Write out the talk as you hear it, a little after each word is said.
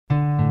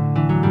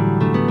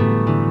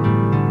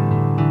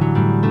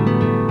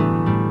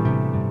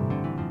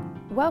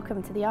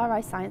Welcome to the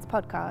RI Science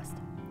podcast.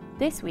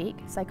 This week,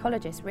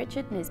 psychologist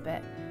Richard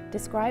Nisbett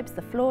describes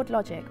the flawed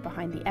logic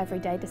behind the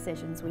everyday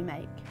decisions we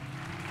make.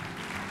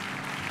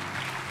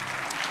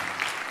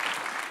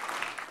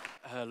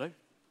 Hello?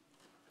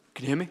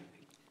 Can you hear me?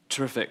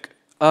 Terrific.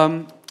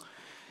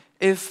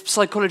 If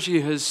psychology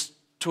has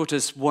taught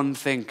us one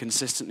thing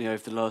consistently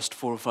over the last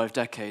 4 or 5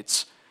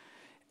 decades,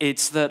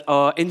 it's that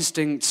our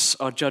instincts,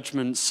 our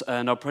judgments,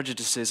 and our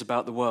prejudices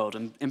about the world,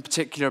 and in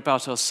particular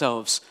about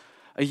ourselves,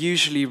 are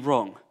usually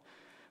wrong.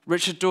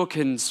 Richard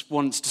Dawkins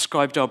once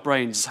described our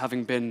brains as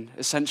having been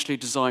essentially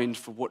designed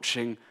for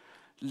watching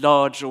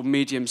large or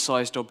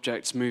medium-sized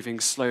objects moving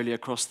slowly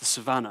across the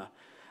savannah.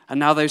 And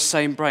now those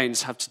same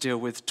brains have to deal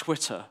with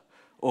Twitter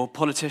or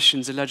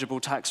politicians' illegible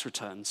tax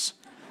returns.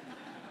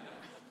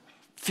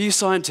 Few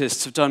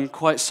scientists have done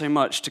quite so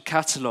much to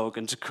catalogue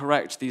and to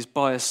correct these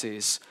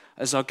biases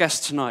as our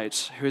guest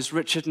tonight, who is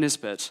Richard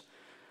Nisbett.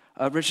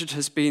 Richard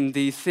has been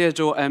the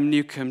Theodore M.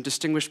 Newcomb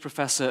Distinguished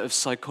Professor of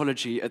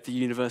Psychology at the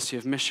University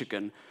of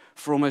Michigan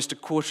for almost a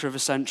quarter of a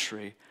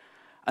century.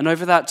 And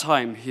over that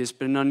time, he has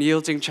been an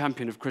unyielding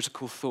champion of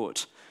critical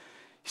thought.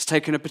 He's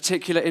taken a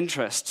particular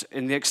interest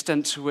in the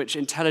extent to which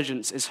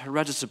intelligence is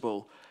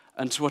hereditable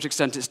and to what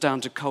extent it's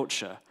down to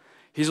culture.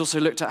 He's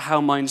also looked at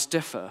how minds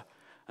differ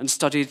and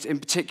studied in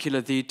particular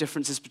the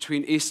differences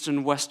between Eastern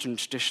and Western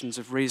traditions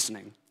of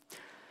reasoning.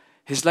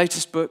 His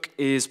latest book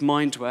is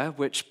Mindware,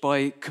 which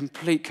by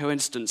complete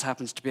coincidence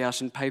happens to be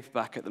out in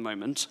paperback at the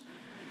moment.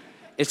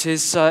 It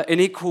is in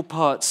equal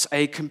parts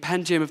a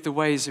compendium of the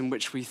ways in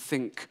which we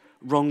think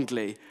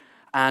wrongly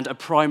and a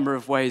primer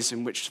of ways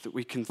in which that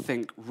we can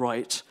think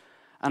right.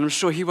 And I'm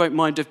sure he won't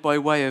mind if by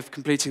way of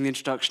completing the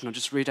introduction, I'll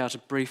just read out a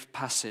brief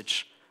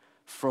passage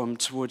from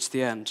towards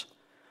the end.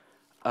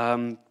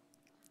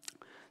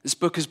 This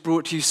book has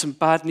brought you some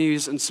bad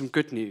news and some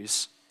good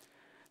news.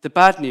 The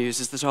bad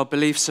news is that our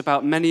beliefs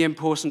about many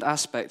important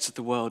aspects of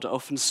the world are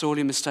often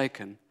sorely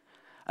mistaken,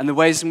 and the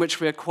ways in which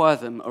we acquire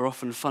them are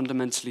often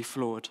fundamentally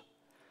flawed.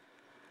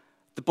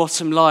 The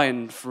bottom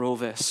line for all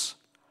this,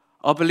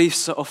 our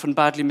beliefs are often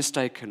badly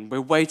mistaken.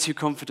 We're way too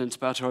confident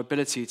about our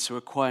ability to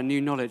acquire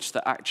new knowledge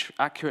that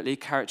accurately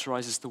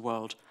characterizes the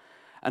world,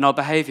 and our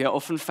behavior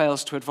often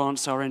fails to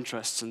advance our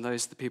interests and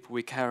those of the people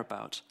we care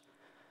about.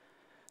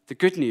 The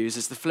good news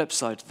is the flip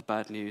side of the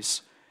bad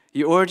news.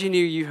 You already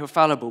knew you were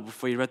fallible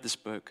before you read this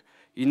book.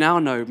 You now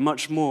know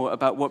much more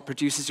about what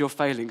produces your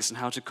failings and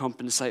how to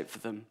compensate for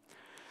them.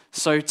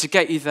 So to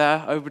get you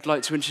there, I would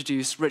like to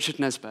introduce Richard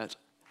Nisbett.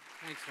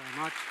 Thanks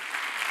very much.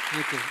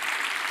 Thank you.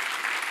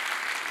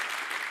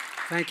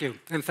 Thank you,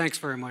 and thanks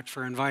very much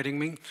for inviting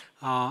me.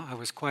 I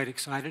was quite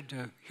excited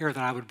to hear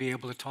that I would be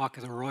able to talk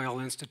at the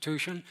Royal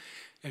Institution.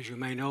 As you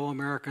may know,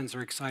 Americans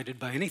are excited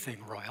by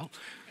anything royal.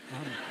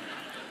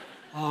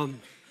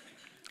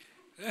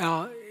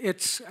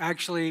 It's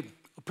actually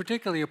a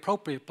particularly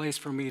appropriate place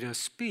for me to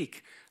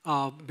speak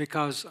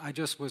because I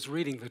just was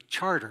reading the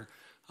charter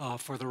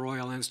for the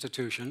Royal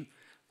Institution,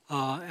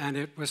 and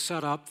it was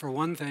set up for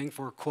one thing,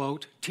 for,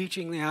 quote,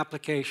 teaching the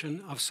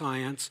application of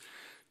science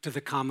to the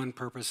common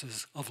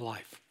purposes of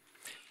life.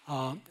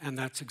 And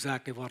that's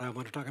exactly what I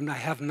want to talk about. I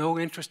have no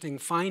interesting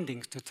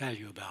findings to tell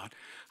you about.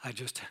 I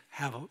just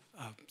have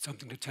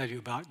something to tell you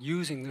about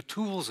using the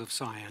tools of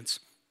science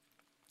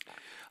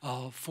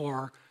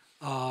for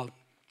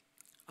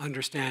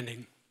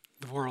understanding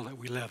the world that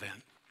we live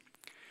in.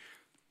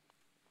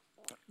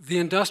 The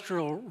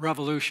Industrial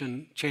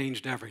Revolution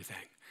changed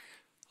everything.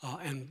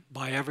 And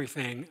by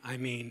everything, I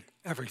mean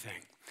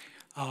everything.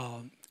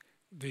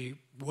 The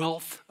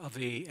wealth of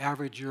the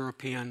average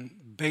European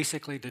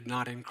basically did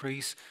not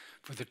increase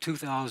for the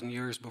 2,000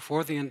 years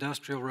before the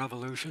Industrial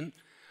Revolution.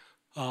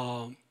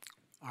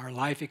 Our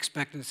life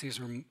expectancies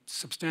are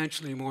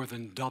substantially more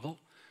than double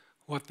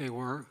what they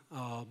were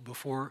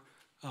before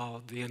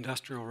the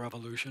Industrial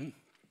Revolution.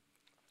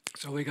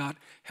 So we got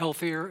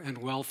healthier and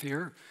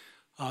wealthier.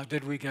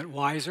 Did we get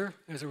wiser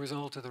as a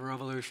result of the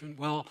revolution?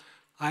 Well,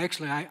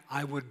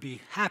 I would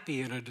be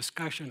happy in a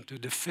discussion to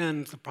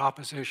defend the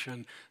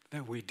proposition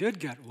that we did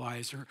get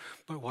wiser,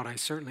 but what I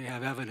certainly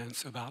have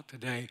evidence about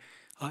today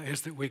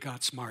is that we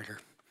got smarter.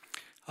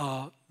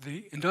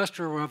 The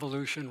Industrial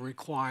Revolution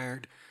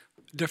required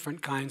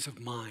different kinds of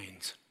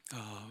minds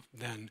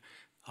than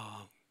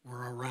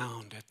were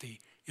around at the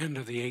end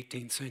of the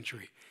 18th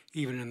century,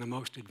 even in the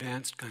most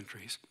advanced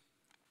countries.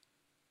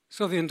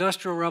 So the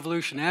Industrial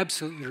Revolution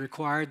absolutely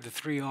required the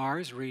 3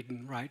 R's,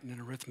 reading, writing, and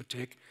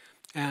arithmetic.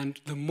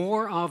 And the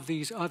more of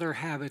these other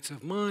habits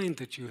of mind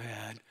that you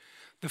had,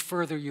 the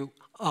further you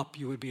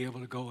would be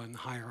able to go in the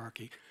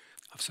hierarchy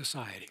of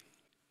society.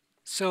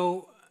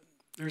 So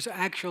there's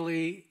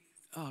actually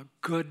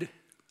good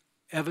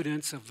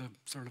evidence of the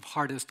sort of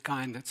hardest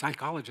kind that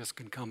psychologists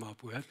can come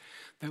up with,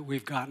 that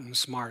we've gotten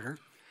smarter.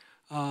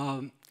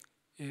 IQ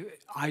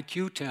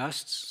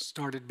tests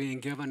started being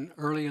given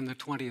early in the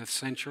 20th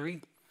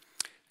century.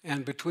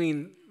 And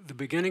between the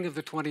beginning of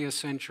the 20th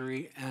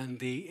century and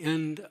the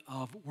end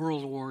of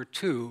World War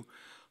II,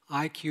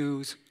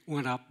 IQs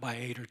went up by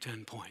 8 or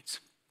 10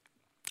 points.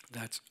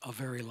 That's a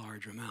very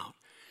large amount.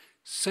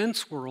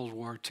 Since World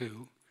War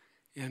II,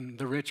 in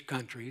the rich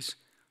countries,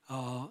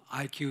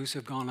 IQs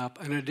have gone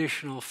up an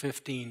additional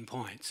 15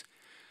 points.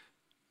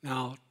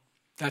 Now,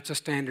 that's a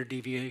standard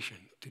deviation.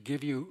 To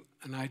give you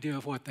an idea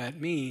of what that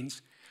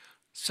means,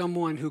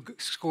 someone who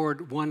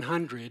scored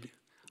 100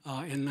 in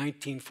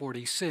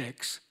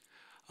 1946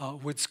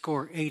 would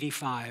score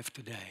 85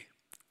 today.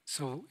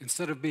 So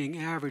instead of being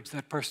average,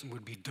 that person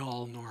would be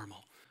dull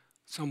normal.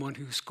 Someone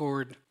who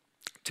scored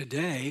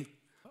today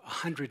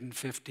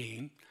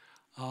 115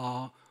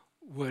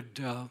 would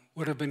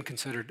have been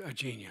considered a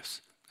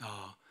genius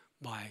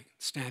by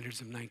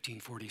standards of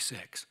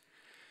 1946.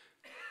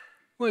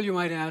 Well, you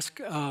might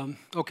ask,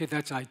 okay,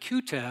 that's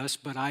IQ tests,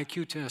 but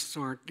IQ tests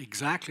aren't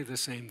exactly the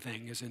same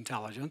thing as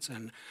intelligence,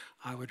 and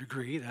I would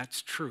agree,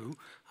 that's true.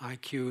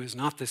 IQ is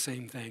not the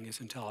same thing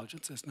as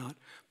intelligence, it's not.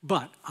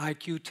 But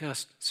IQ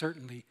tests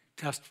certainly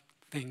test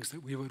things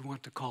that we would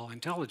want to call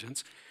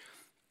intelligence.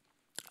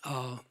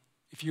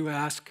 If you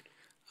ask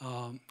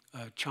a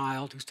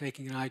child who's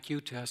taking an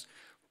IQ test,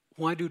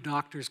 why do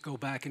doctors go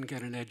back and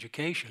get an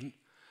education?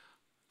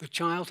 The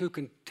child who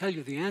can tell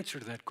you the answer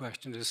to that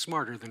question is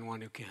smarter than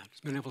one who can't. He's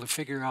been able to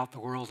figure out the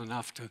world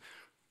enough to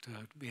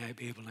be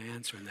able to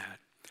answer that.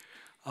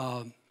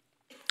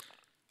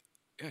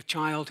 A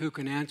child who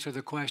can answer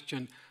the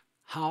question,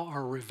 how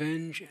are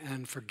revenge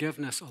and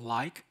forgiveness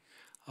alike,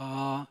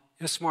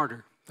 is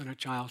smarter than a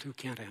child who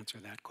can't answer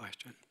that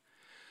question.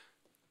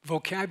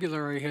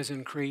 Vocabulary has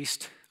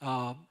increased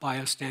by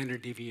a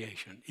standard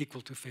deviation,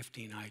 equal to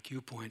 15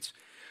 IQ points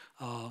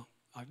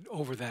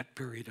over that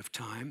period of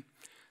time.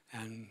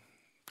 And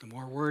the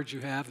more words you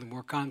have, the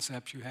more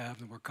concepts you have,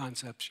 the more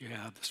concepts you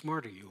have, the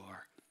smarter you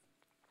are.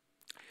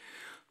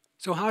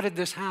 So how did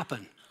this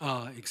happen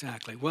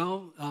exactly?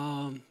 Well,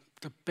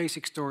 the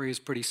basic story is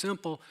pretty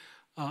simple.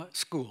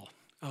 School,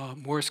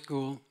 more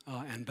school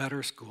and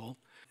better school.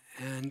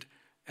 And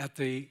at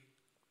the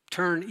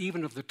turn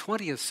even of the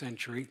 20th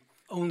century,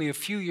 only a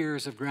few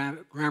years of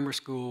grammar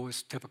school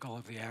was typical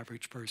of the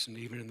average person,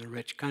 even in the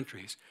rich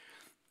countries.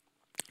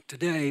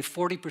 Today,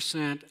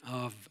 40%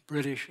 of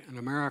British and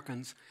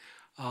Americans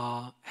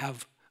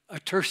have a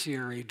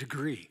tertiary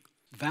degree,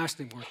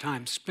 vastly more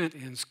time spent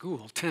in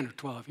school, 10 or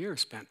 12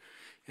 years spent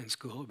in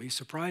school. It would be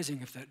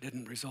surprising if that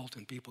didn't result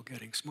in people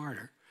getting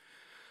smarter.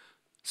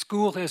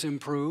 School has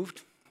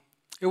improved.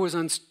 It was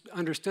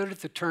understood at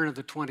the turn of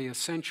the 20th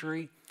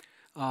century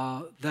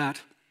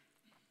that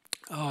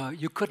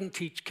you couldn't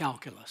teach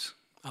calculus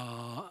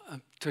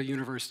to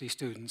university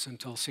students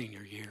until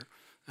senior year.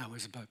 That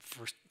was about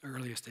the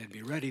earliest they'd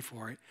be ready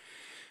for it.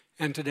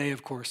 And today,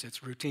 of course, it's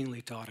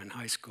routinely taught in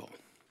high school.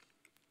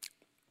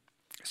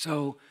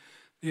 So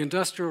the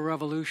Industrial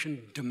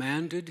Revolution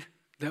demanded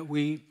that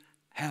we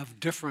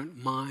have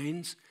different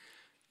minds,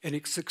 and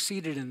it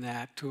succeeded in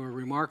that to a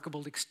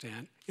remarkable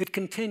extent. It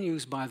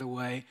continues, by the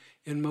way,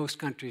 in most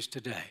countries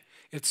today.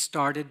 It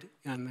started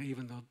in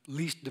even the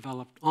least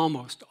developed,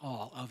 almost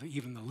all of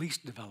even the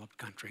least developed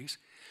countries.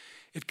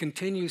 It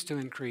continues to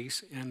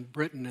increase in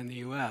Britain and the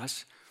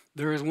US.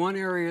 There is one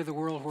area of the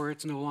world where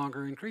it's no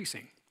longer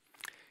increasing,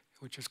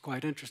 which is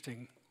quite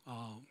interesting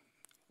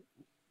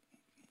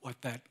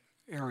what that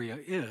area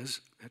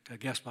is. To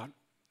guess about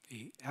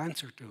the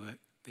answer to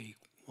it,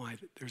 why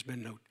there's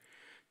been no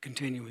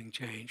continuing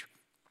change.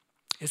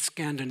 It's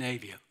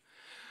Scandinavia.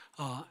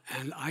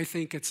 And I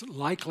think it's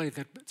likely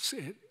that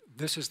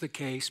this is the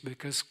case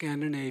because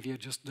Scandinavia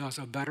just does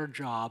a better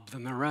job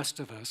than the rest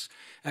of us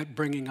at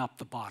bringing up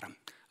the bottom,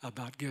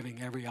 about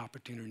giving every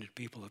opportunity to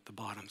people at the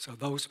bottom. So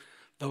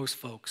those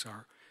folks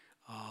are,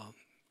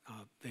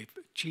 they've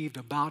achieved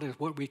about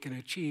what we can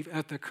achieve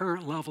at the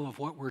current level of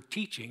what we're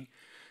teaching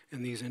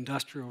in these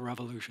Industrial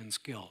Revolution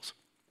skills.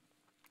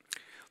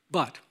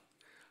 But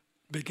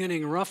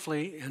beginning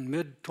roughly in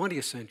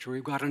mid-20th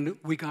century,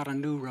 we got a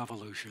new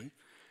revolution,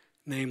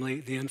 namely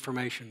the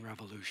Information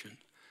Revolution,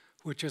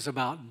 which is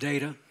about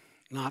data,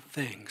 not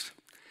things.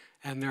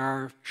 And there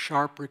are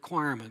sharp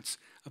requirements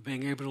of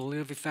being able to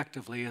live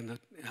effectively in the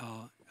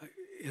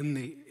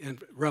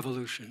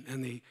revolution,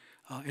 in the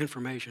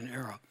information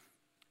era.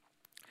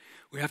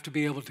 We have to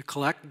be able to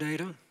collect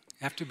data,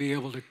 have to be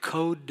able to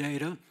code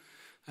data.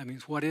 That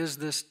means, what is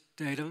this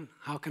data?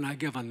 How can I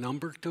give a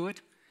number to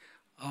it?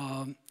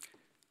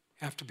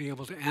 Have to be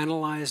able to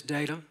analyze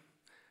data.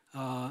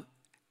 You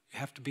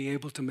have to be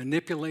able to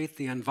manipulate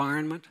the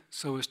environment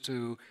so as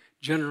to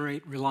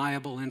generate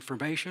reliable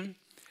information.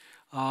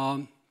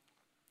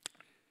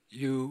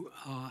 You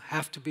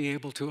have to be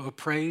able to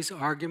appraise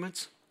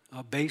arguments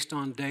based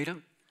on data.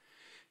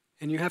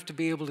 And you have to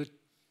be able to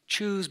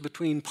choose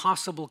between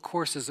possible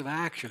courses of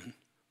action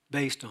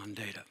based on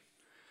data.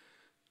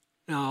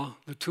 Now,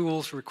 the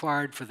tools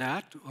required for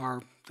that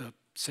are the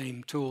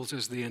same tools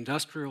as the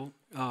Industrial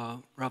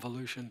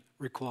Revolution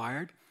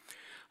required,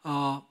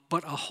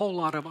 but a whole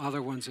lot of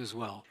other ones as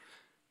well,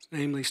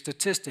 namely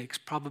statistics,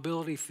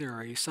 probability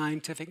theory,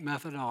 scientific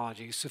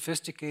methodology,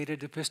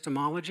 sophisticated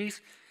epistemologies,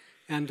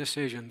 and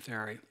decision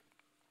theory.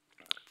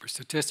 For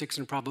statistics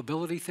and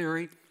probability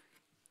theory,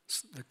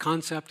 the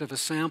concept of a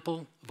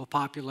sample of a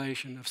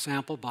population, of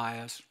sample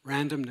bias,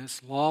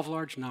 randomness, law of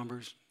large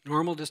numbers,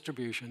 normal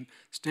distribution,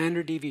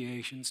 standard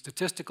deviation,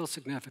 statistical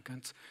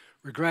significance,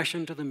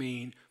 regression to the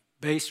mean,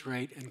 base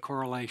rate, and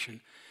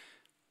correlation.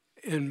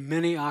 In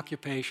many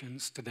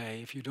occupations today,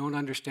 if you don't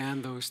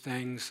understand those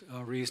things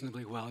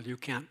reasonably well, you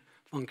can't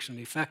function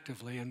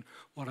effectively. And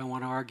what I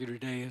want to argue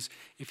today is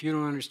if you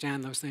don't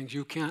understand those things,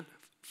 you can't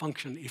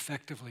function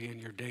effectively in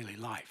your daily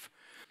life.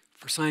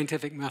 For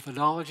scientific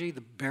methodology,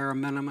 the bare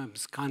minimum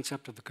is the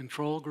concept of the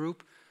control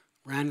group,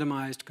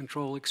 randomized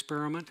control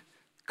experiment,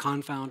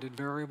 confounded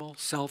variable,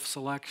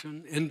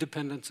 self-selection,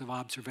 independence of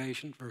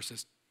observation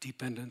versus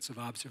dependence of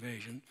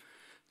observation,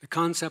 the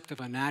concept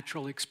of a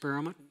natural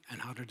experiment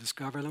and how to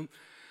discover them,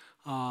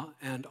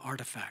 and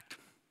artifact.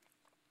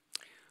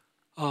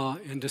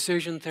 In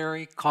decision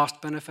theory,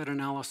 cost-benefit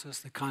analysis,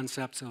 the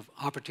concepts of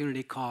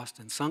opportunity cost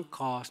and sunk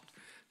cost,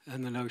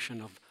 and the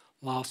notion of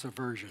loss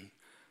aversion,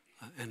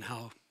 and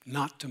how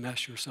not to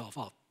mess yourself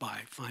up by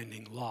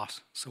finding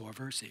loss so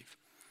aversive.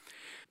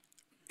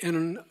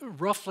 In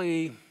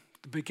roughly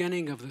the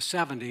beginning of the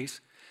 70s,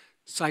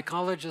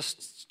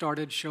 psychologists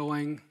started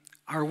showing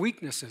our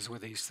weaknesses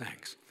with these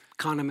things.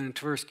 Kahneman and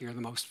Tversky are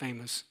the most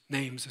famous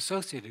names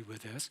associated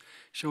with this,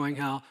 showing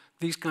how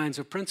these kinds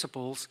of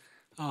principles,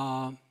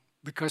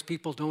 because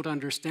people don't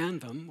understand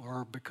them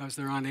or because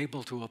they're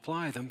unable to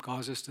apply them,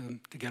 causes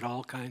them to get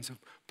all kinds of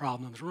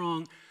problems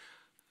wrong.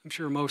 I'm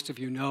sure most of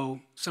you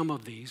know some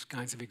of these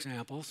kinds of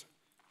examples.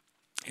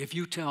 If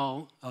you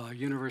tell a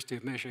University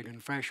of Michigan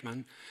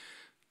freshman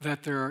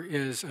that there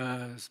is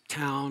a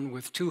town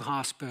with 2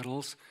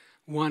 hospitals,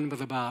 one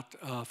with about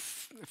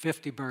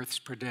 50 births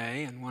per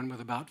day and one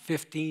with about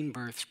 15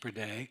 births per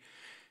day,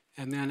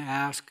 and then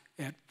ask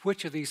at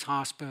which of these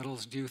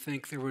hospitals do you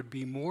think there would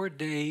be more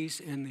days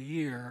in the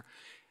year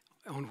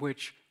on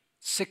which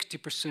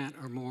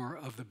 60% or more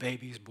of the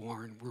babies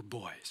born were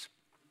boys.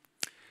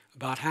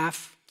 About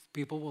half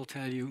people will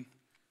tell you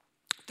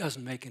it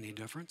doesn't make any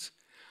difference.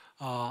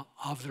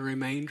 Of the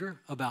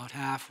remainder, about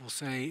half will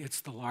say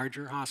it's the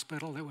larger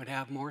hospital that would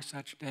have more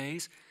such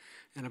days,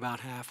 and about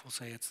half will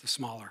say it's the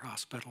smaller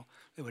hospital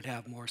that would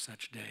have more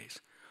such days.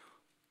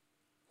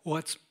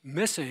 What's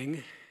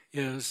missing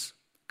is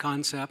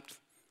concept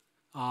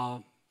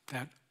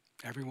that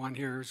everyone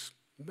here has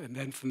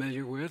been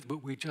familiar with,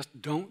 but we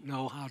just don't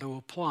know how to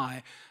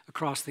apply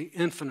across the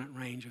infinite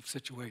range of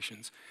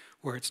situations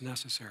where it's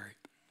necessary.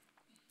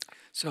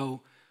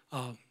 So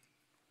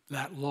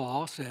that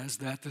law says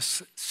that the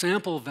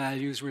sample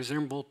values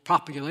resemble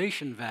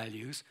population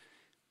values,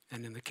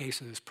 and in the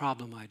case of this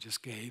problem I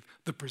just gave,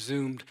 the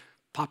presumed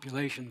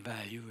population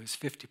value is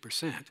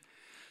 50%.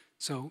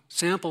 So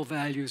sample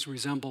values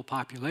resemble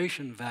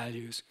population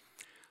values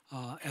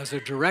as a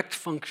direct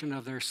function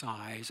of their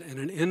size and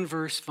an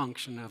inverse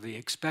function of the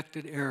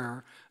expected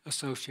error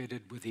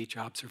associated with each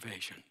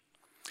observation.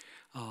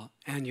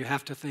 And you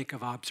have to think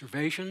of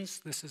observations.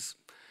 This is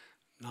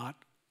not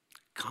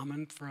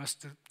common for us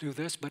to do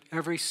this, but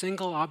every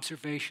single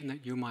observation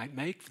that you might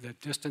make, the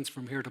distance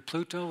from here to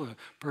Pluto, a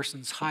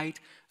person's height,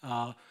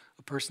 a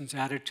person's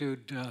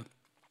attitude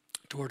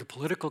toward a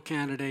political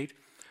candidate,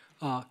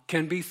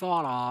 can be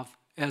thought of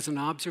as an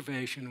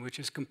observation which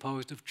is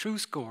composed of true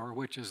score,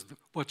 which is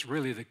what's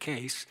really the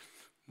case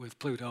with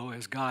Pluto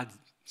as God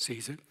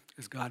sees it,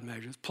 as God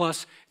measures,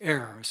 plus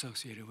error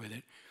associated with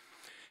it.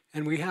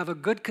 And we have a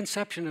good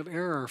conception of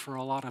error for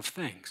a lot of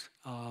things.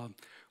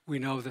 We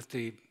know that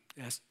the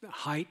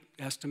height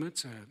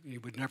estimates, you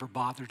would never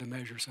bother to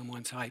measure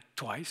someone's height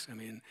twice. I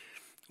mean,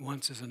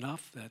 once is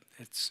enough, that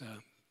it's,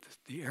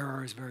 the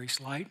error is very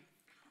slight.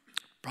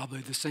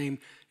 Probably the same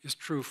is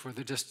true for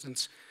the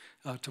distance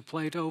to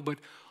Plato, but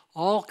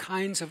all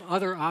kinds of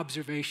other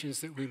observations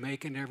that we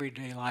make in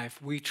everyday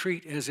life, we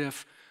treat as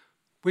if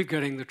we're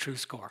getting the true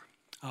score.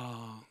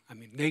 I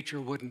mean, nature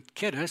wouldn't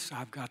kid us.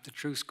 I've got the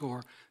true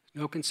score.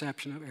 No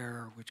conception of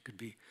error, which could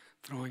be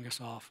throwing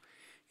us off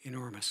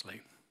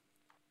enormously.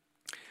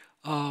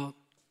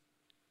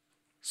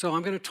 So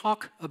I'm going to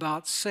talk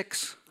about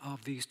 6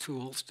 of these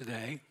tools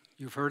today.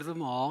 You've heard of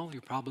them all. You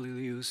probably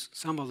use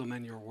some of them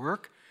in your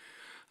work,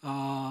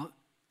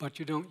 but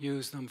you don't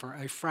use them for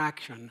a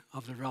fraction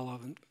of the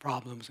relevant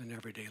problems in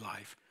everyday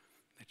life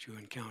that you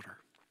encounter.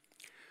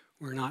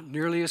 We're not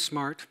nearly as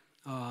smart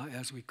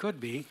as we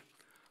could be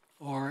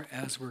or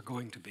as we're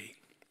going to be.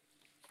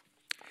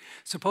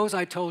 Suppose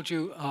I told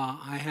you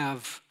I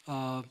have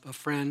a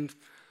friend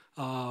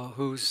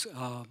who's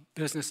a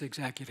business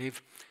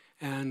executive,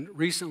 and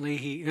recently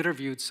he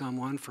interviewed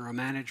someone for a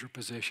manager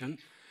position,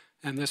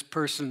 and this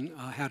person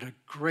had a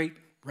great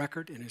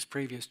record in his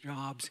previous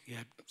jobs. He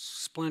had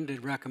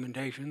splendid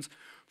recommendations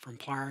from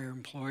prior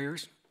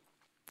employers,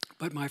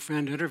 but my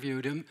friend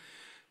interviewed him,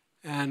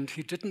 and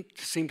he didn't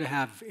seem to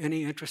have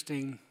any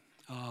interesting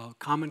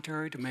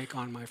commentary to make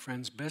on my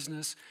friend's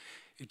business.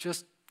 It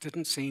just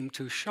didn't seem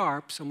too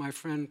sharp, so my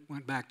friend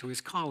went back to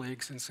his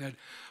colleagues and said,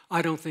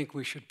 I don't think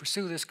we should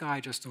pursue this guy, I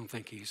just don't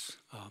think he's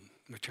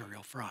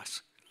material for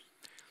us.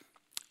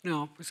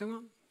 Now, we say,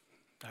 well,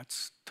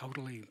 that's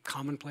totally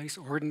commonplace,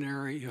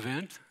 ordinary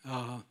event.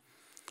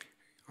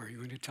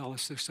 tell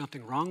us there's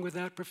something wrong with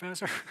that,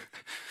 Professor?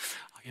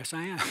 Yes,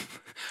 I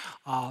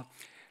am.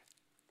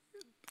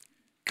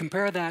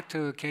 Compare that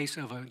to a case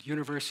of a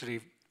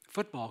university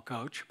football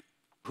coach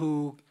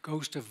who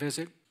goes to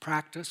visit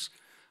practice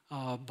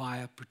by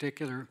a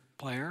particular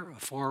player, a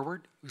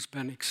forward, who's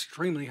been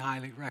extremely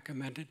highly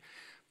recommended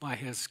by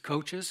his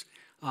coaches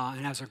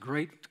and has a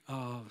great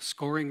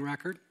scoring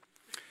record.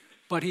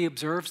 But he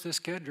observes this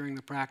kid during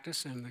the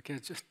practice, and the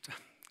kid just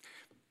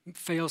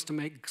fails to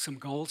make some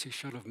goals he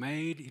should have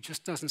made. He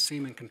just doesn't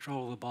seem in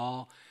control of the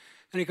ball.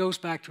 And he goes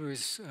back to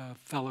his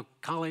fellow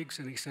colleagues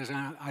and he says,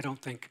 I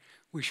don't think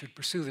we should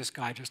pursue this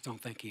guy, I just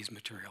don't think he's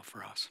material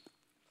for us.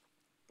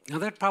 Now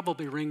that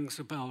probably rings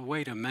a bell.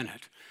 Wait a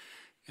minute.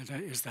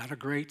 Is that a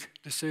great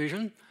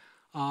decision?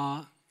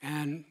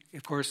 And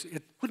of course,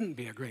 it wouldn't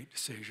be a great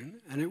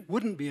decision. And it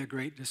wouldn't be a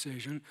great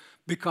decision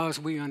because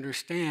we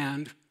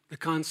understand the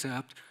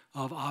concept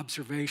of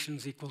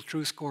observations equal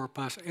true score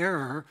plus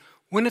error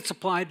when it's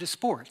applied to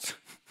sports.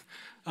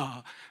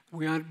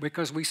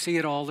 Because we see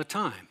it all the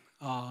time.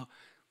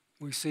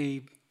 We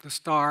see the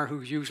star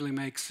who usually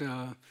makes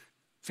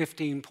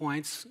 15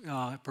 points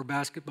per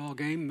basketball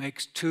game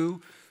makes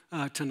 2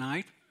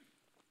 tonight.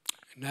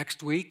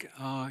 Next week,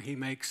 he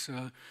makes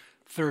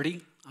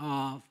 30.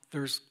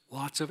 There's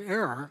lots of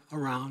error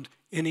around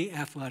any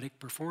athletic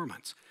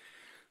performance.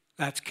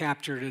 That's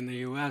captured in the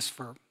U.S.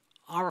 for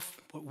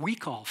what we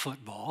call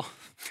football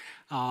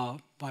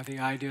by the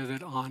idea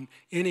that on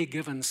any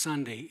given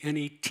Sunday,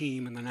 any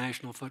team in the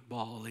National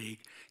Football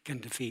League can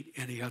defeat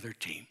any other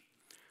team.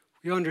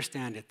 We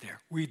understand it there.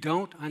 We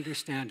don't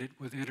understand it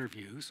with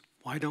interviews.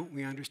 Why don't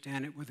we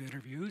understand it with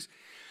interviews?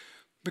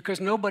 Because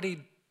nobody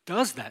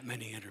does that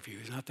many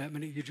interviews, not that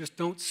many. You just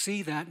don't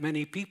see that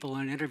many people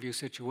in interview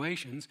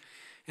situations,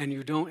 and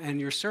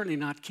you're certainly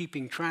not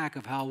keeping track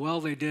of how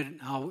well they did,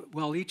 how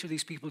well each of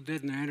these people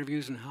did in their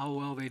interviews, and how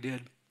well they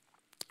did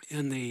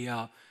in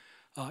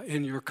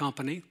your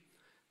company,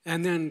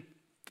 and then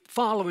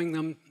following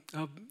them,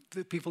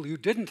 the people you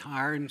didn't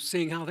hire, and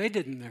seeing how they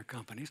did in their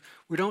companies.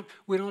 We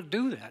don't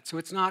do that. So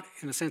it's not,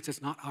 in a sense,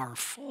 it's not our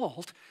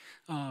fault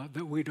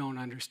that we don't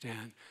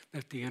understand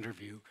that the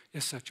interview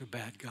is such a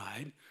bad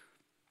guide.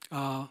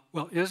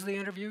 Well, is the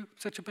interview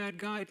such a bad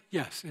guide?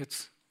 Yes,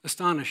 it's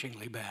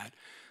astonishingly bad.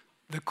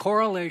 The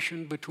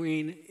correlation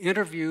between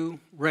interview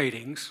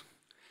ratings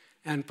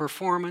and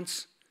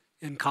performance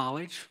in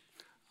college,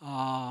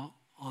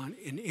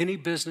 in any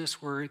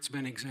business where it's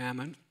been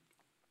examined,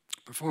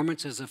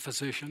 performance as a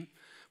physician,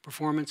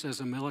 performance as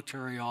a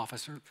military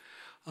officer,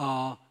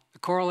 the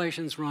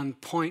correlations run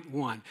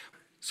 0.1.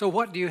 So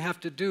what do you have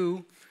to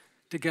do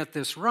to get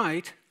this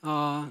right?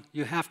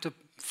 You have to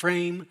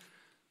frame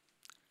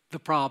the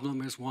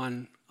problem as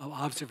one of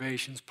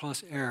observations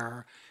plus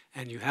error,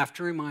 and you have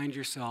to remind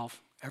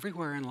yourself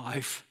everywhere in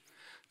life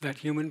that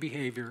human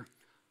behavior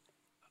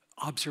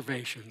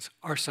observations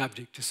are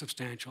subject to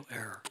substantial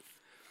error.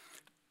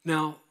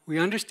 Now, we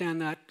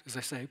understand that, as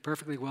I say,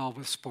 perfectly well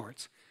with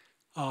sports.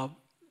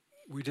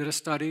 We did a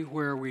study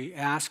where we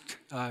asked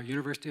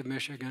University of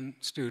Michigan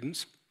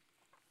students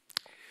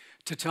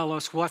to tell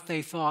us what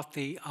they thought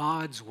the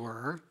odds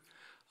were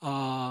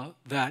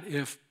that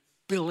if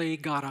Billy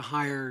got a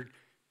higher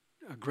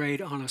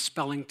grade on a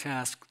spelling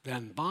test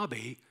than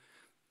Bobby,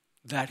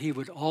 that he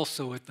would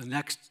also at the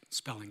next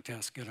spelling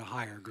test get a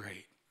higher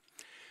grade.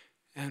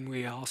 And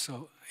we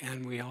also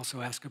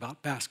asked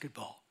about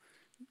basketball.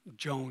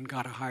 Joan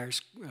got a higher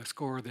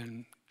score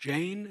than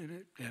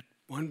Jane at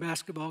one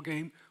basketball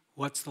game.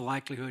 What's the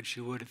likelihood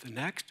she would at the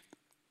next?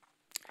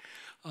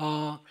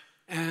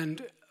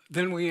 And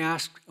then we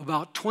asked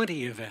about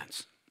 20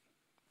 events.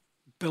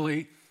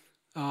 Billy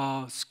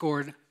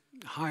scored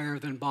higher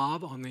than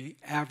Bob on the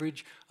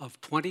average of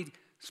 20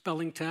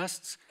 spelling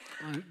tests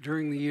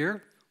during the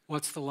year.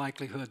 What's the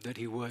likelihood that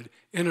he would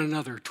in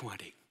another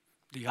 20?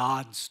 The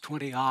odds,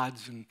 20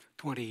 odds and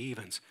 20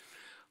 evens.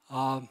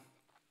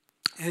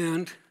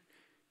 And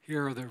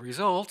here are the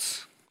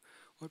results,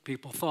 what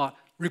people thought,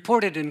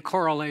 reported in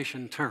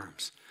correlation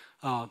terms.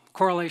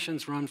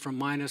 Correlations run from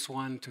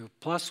 -1 to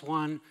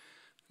 +1.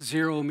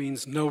 0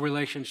 means no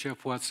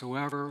relationship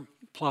whatsoever.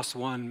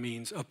 +1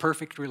 means a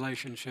perfect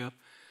relationship.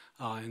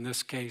 In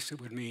this case, it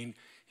would mean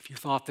if you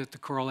thought that the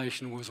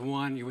correlation was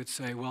 1, you would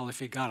say, well, if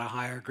he got a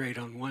higher grade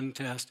on one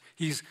test,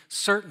 he's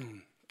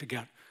certain to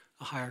get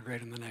a higher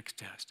grade on the next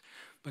test.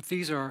 But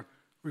these are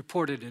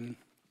reported in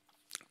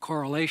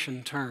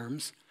correlation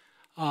terms.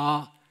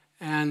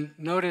 And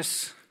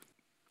notice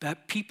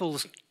that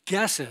people's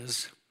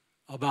guesses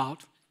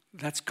about,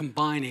 that's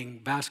combining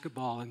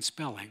basketball and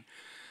spelling,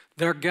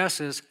 their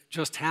guesses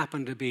just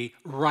happen to be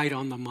right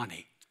on the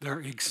money.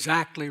 They're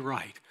exactly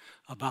right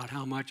about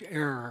how much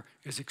error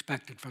is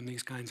expected from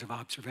these kinds of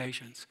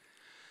observations.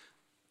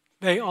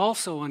 They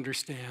also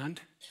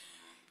understand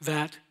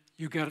that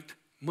you get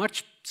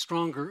much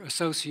stronger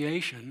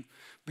association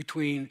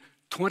between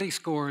 20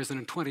 scores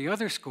and 20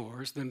 other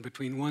scores than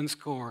between one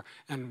score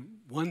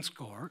and one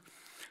score.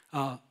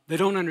 They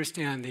don't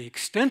understand the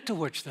extent to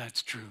which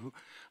that's true.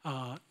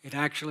 It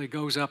actually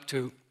goes up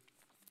to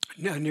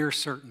a near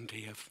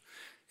certainty.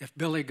 if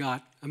Billy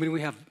got, I mean,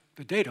 we have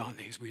the data on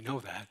these, we know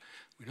that.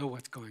 We know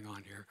what's going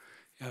on here.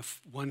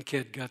 If one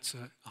kid gets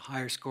a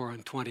higher score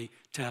on 20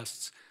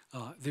 tests,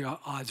 the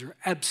odds are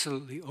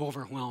absolutely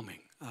overwhelming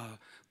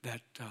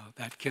that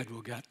that kid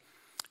will get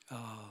a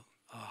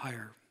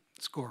higher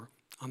score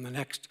on the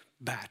next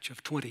batch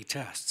of 20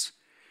 tests.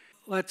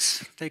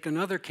 Let's take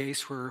another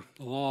case where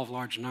the law of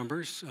large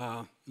numbers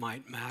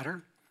might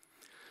matter.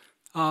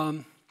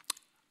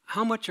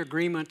 How much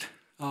agreement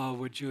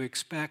would you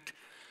expect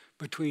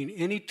between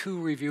any two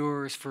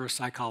reviewers for a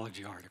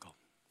psychology article?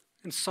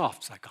 And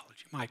soft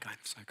psychology, my kind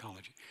of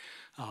psychology,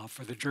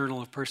 for the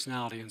Journal of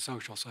Personality and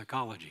Social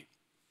Psychology.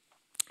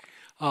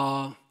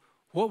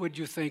 What would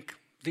you think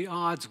the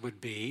odds would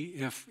be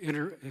if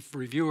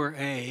reviewer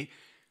A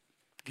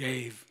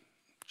gave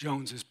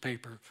Jones's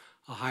paper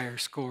a higher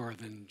score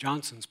than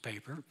Johnson's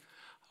paper?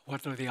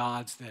 What are the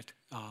odds that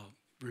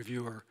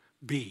reviewer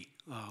B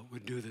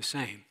would do the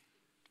same?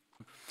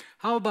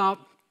 How about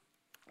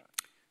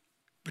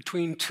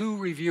between two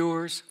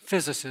reviewers,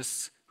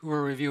 physicists, who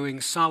are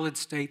reviewing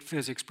solid-state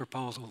physics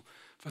proposal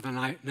for the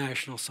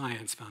National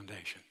Science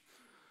Foundation?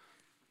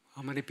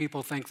 How many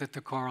people think that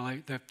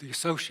the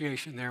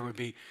association there would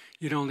be,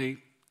 only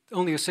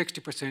a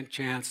 60%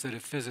 chance that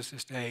if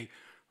physicist A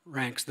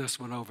ranks this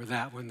one over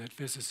that one, that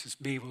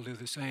physicist B will do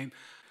the same?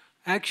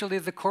 Actually,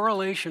 the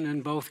correlation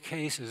in both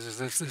cases is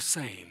the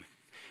same.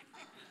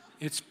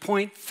 It's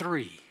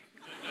 0.3.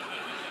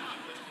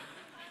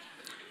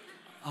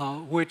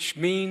 Which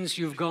means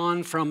you've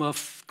gone from a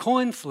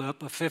coin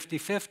flip of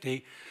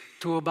 50-50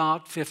 to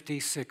about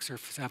 56 or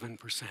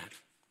 7%.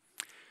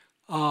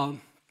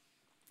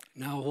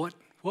 Now,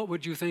 what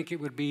would you think it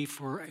would be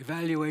for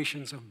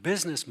evaluations of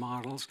business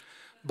models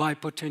by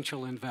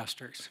potential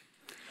investors?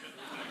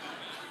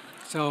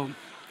 So,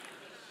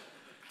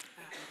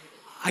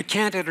 I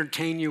can't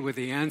entertain you with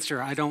the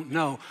answer, I don't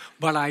know,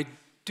 but I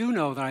do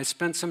know that I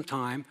spent some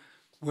time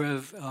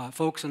with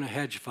folks in a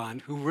hedge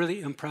fund who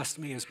really impressed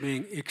me as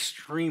being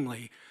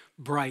extremely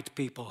bright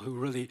people who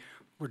really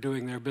were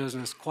doing their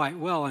business quite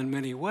well in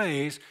many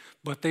ways,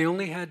 but they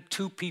only had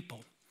two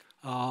people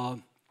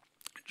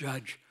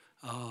judge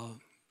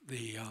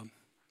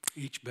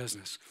each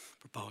business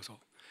proposal.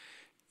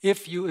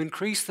 If you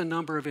increase the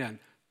number of N,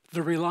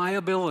 the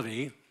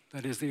reliability,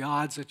 that is the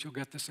odds that you'll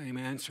get the same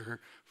answer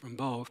from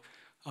both,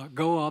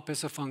 go up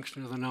as a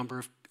function of the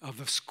number of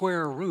the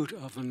square root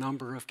of the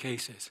number of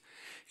cases.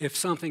 If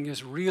something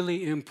is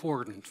really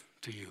important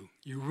to you,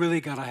 you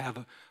really got to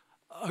have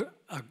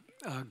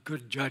a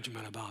good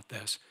judgment about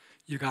this.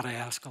 You got to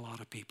ask a lot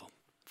of people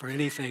for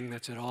anything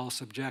that's at all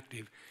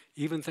subjective,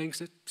 even things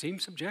that seem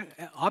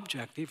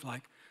objective,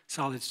 like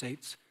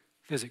solid-state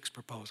physics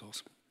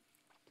proposals.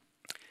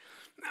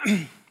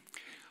 In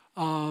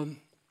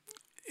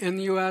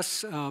the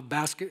U.S.,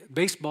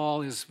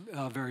 baseball is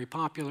very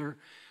popular,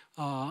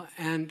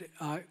 and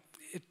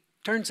it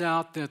turns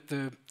out that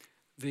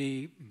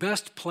the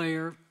best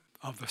player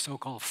of the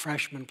so-called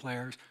freshman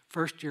players,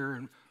 first year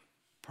in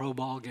pro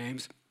ball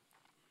games,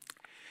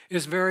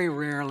 is very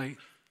rarely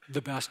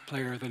the best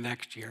player the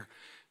next year.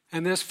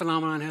 And this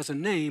phenomenon has a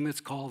name,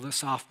 it's called the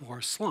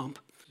sophomore slump.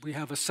 We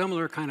have a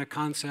similar kind of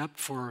concept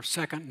for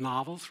second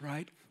novels,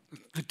 right?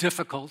 The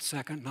difficult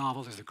second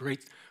novel is a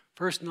great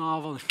first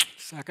novel,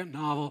 second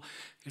novel,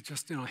 it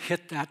just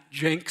hit that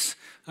jinx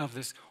of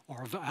this,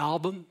 or the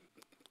album,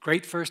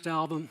 great first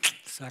album,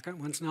 second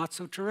one's not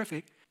so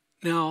terrific.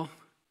 Now,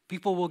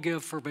 people will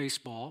give for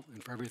baseball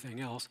and for everything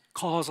else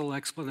causal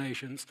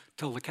explanations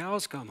till the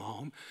cows come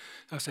home.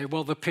 They'll say,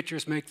 well, the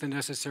pitchers make the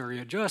necessary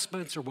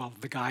adjustments, or well,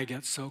 the guy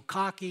gets so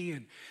cocky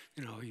and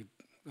he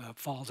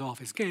falls off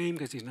his game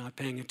because he's not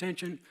paying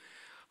attention.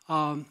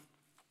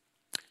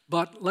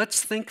 But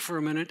let's think for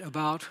a minute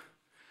about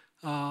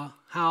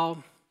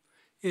how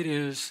it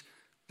is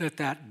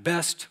that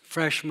best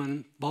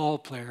freshman ball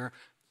player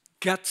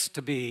gets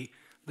to be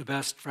the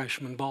best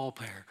freshman ball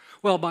player.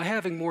 Well, by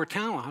having more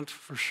talent,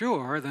 for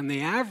sure, than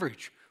the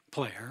average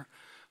player,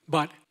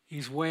 but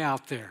he's way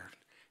out there.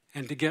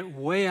 And to get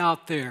way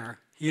out there,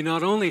 he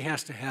not only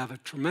has to have a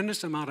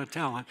tremendous amount of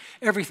talent,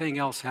 everything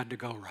else had to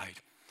go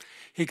right.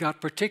 He got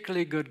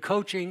particularly good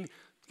coaching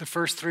the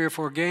first 3 or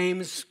 4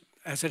 games.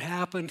 As it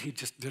happened, he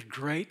just did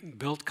great and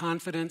built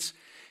confidence.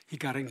 He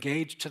got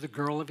engaged to the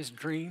girl of his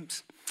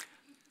dreams.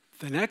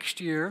 The next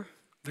year,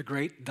 the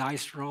great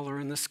dice roller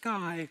in the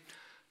sky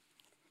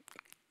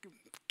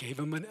gave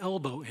him an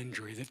elbow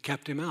injury that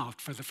kept him out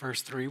for the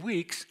first 3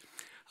 weeks,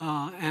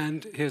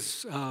 and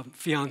his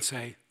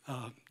fiancée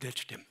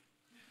ditched him.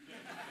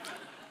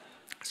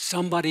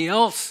 Somebody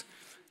else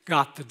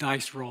got the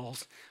dice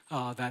rolls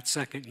that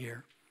second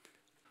year.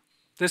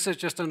 This is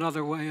just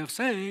another way of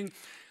saying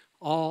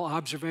all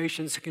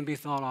observations can be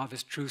thought of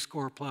as true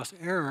score plus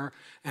error,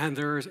 and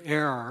there's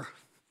error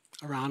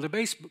around a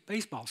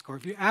baseball score.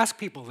 If you ask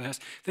people this,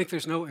 think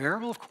there's no error?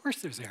 Well, of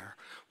course there's error.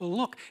 Well,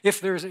 look, if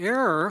there's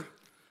error,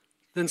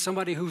 then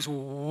somebody who's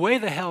way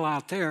the hell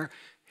out there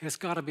has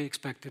got to be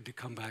expected to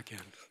come back in.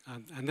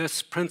 And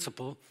this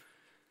principle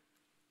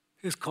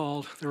is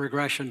called the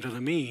regression to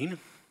the mean,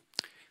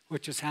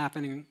 which is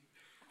happening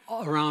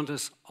around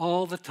us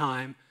all the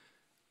time,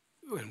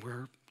 and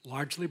we're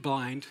largely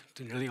blind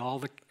to nearly all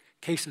the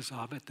cases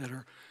of it that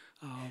are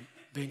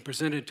being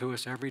presented to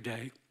us every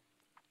day.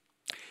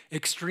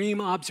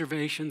 Extreme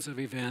observations of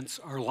events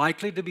are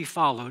likely to be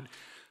followed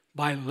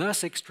by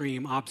less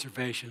extreme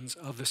observations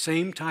of the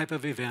same type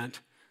of event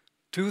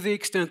to the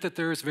extent that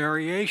there is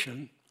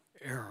variation,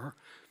 error,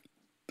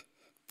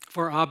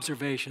 for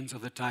observations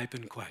of the type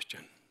in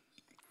question.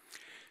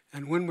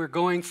 And when we're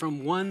going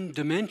from one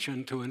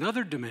dimension to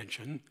another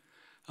dimension,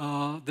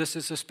 this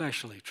is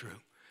especially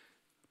true.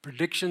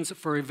 Predictions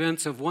for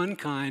events of one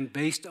kind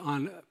based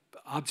on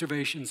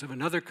observations of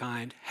another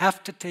kind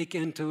have to take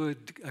into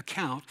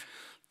account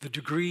the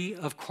degree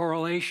of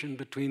correlation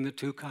between the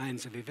two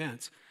kinds of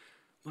events.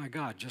 My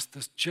God, just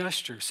this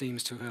gesture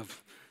seems to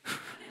have...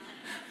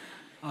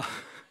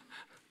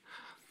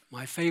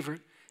 my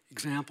favorite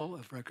example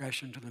of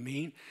regression to the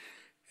mean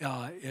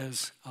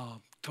is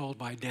told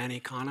by Danny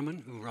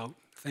Kahneman, who wrote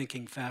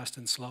Thinking Fast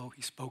and Slow.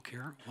 He spoke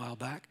here a while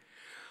back.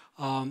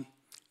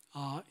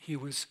 He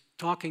was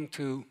talking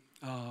to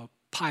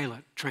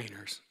pilot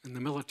trainers in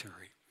the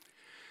military.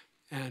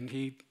 And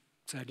he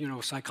said, you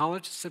know,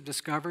 psychologists have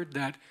discovered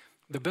that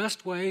the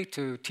best way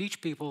to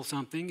teach people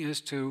something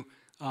is to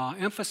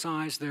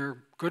emphasize their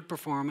good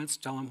performance,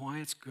 tell them why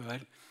it's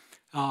good,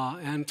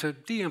 and to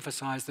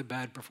de-emphasize the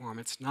bad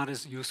performance. Not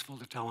as useful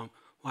to tell them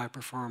why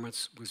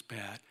performance was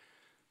bad.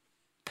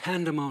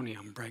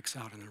 Pandemonium breaks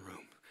out in the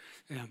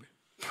room.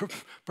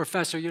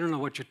 Professor, you don't know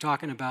what you're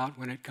talking about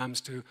when it comes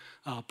to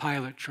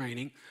pilot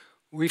training.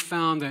 We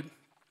found that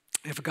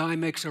if a guy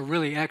makes a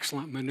really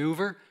excellent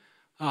maneuver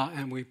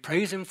and we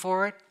praise him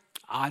for it,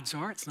 odds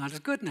are it's not as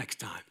good next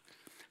time.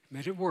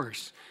 Made it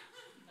worse.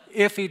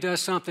 If he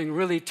does something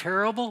really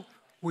terrible,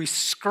 we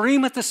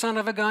scream at the son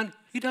of a gun,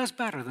 he does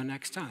better the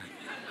next time.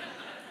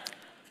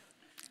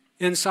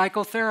 In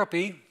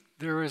psychotherapy,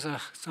 there is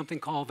something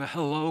called the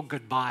hello,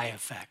 goodbye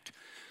effect.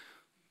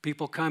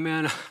 People come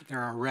in,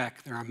 they're a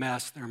wreck, they're a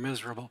mess, they're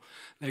miserable.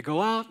 They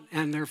go out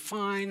and they're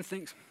fine,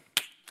 things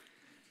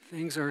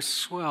are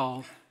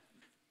swell.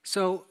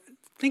 So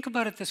think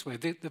about it this way,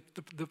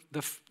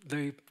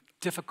 the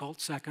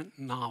difficult second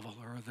novel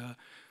or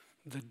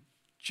the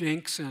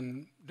jinx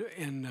in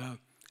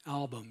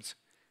albums.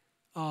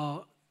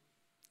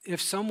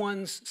 If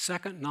someone's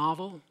second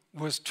novel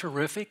was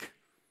terrific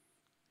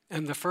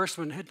and the first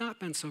one had not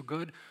been so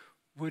good,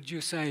 would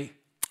you say,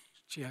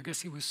 gee, I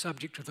guess he was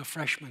subject to the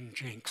freshman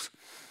jinx?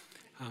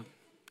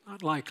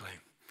 Not likely.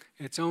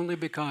 It's only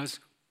because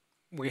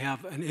we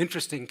have an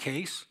interesting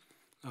case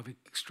of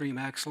extreme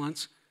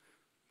excellence.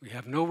 We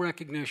have no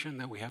recognition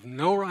that we have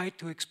no right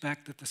to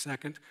expect that the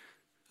second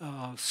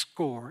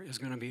score is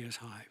going to be as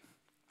high.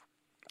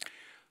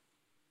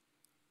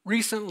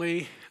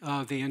 Recently,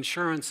 the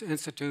Insurance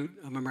Institute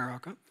of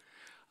America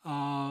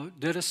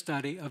did a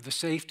study of the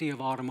safety of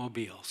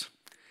automobiles.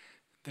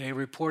 They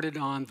reported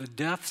on the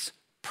deaths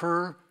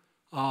per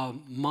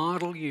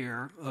model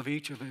year of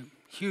each of a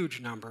huge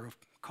number of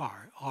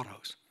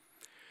autos.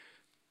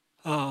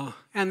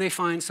 And they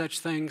find such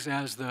things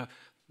as the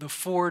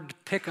Ford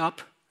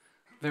pickup.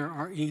 There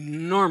are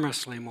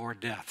enormously more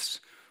deaths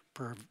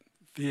per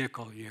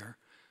vehicle year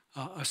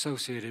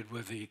associated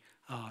with the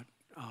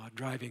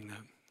driving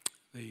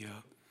the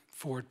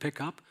Ford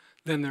pickup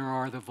than there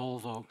are the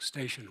Volvo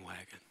station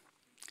wagon.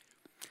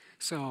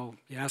 So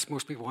you ask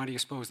most people, why do you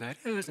suppose that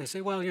is? They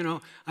say, well, you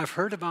know, I've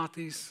heard about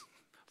these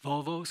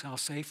Volvos, how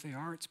safe they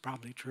are. It's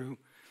probably true.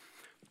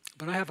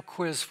 But I have a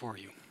quiz for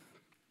you.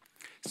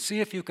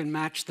 See if you can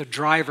match the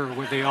driver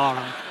with the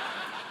auto.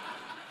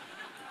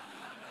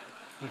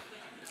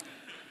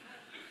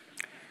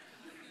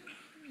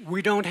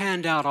 We don't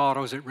hand out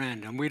autos at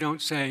random. We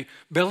don't say,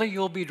 Billy,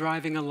 you'll be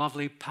driving a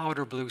lovely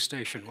powder blue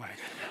station wagon.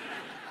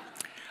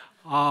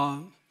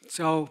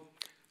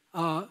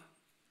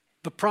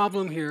 The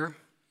problem here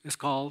is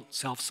called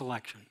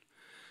self-selection.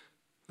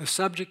 The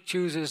subject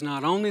chooses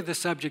not only the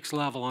subject's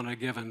level on a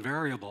given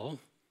variable,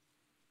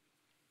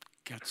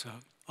 gets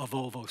a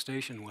Volvo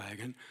station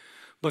wagon,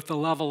 but the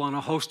level on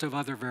a host of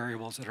other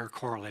variables that are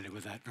correlated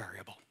with that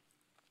variable.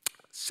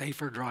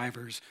 Safer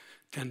drivers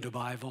tend to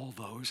buy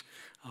Volvos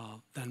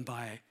than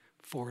buy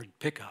Ford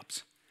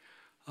pickups.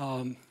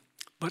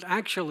 But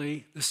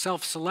actually, the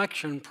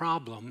self-selection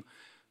problem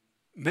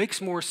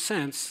makes more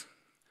sense,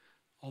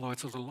 although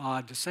it's a little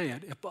odd to say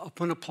it,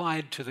 when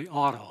applied to the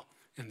auto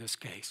in this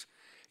case.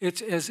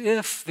 It's as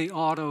if the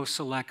auto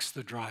selects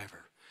the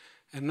driver.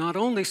 And not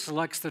only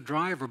selects the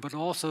driver, but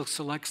also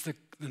selects the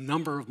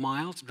number of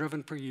miles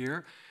driven per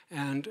year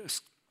and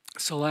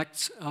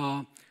selects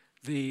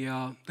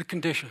the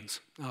conditions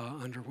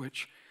under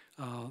which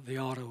the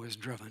auto is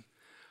driven.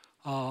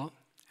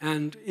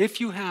 And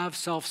if you have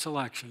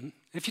self-selection,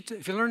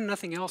 if you learn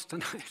nothing else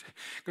tonight,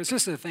 because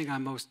this is the thing I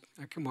most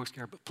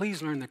care about,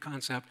 please learn the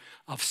concept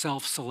of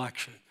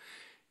self-selection.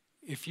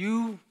 If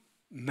you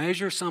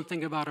measure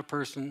something about a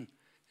person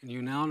and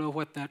you now know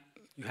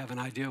you have an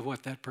idea of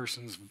what that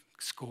person's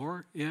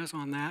score is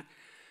on that,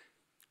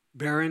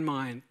 bear in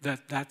mind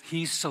that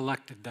he's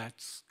selected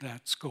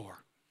that score,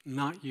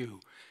 not you.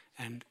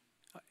 And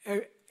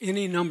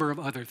Any number of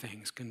other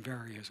things can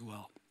vary as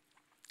well.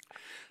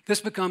 This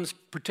becomes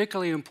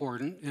particularly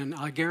important, and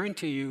I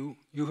guarantee you,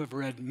 you have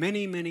read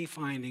many, many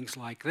findings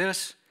like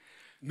this.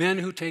 Men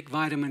who take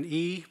vitamin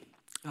E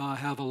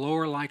have a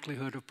lower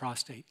likelihood of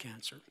prostate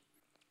cancer.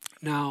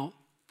 Now,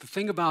 the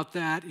thing about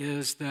that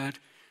is that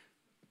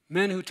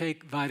men who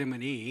take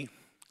vitamin E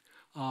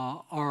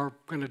are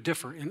going to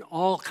differ in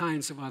all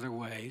kinds of other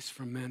ways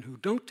from men who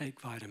don't take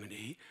vitamin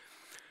E.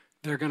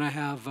 They're going to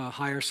have a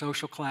higher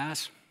social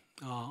class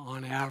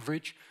on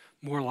average,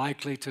 more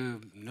likely to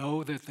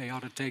know that they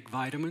ought to take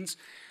vitamins.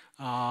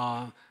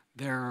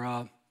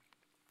 They're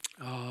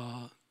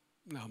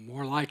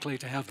more likely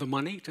to have the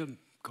money to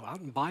go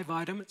out and buy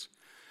vitamins.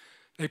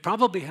 They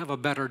probably have a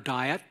better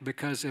diet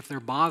because if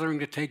they're bothering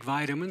to take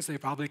vitamins, they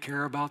probably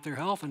care about their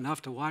health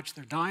enough to watch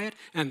their diet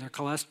and their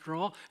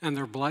cholesterol and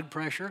their blood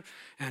pressure,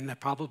 and they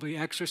probably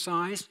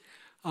exercise.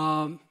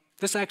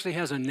 This actually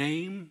has a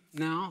name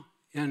now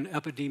in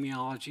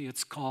epidemiology.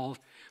 It's called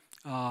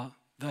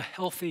the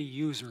healthy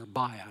user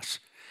bias,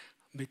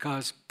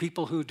 because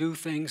people who do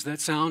things that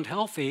sound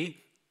healthy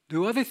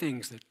do other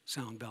things that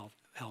sound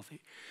healthy.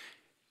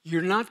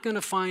 You're not going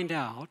to find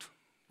out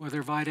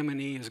whether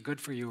vitamin E is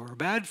good for you or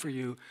bad for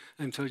you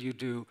until you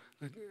do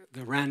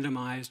the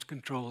randomized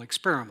control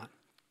experiment.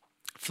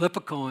 Flip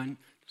a coin,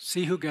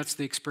 see who gets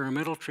the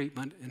experimental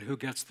treatment and who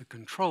gets the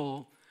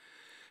control,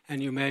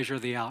 and you measure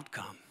the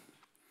outcome.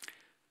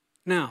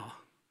 Now,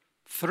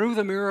 through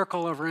the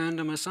miracle of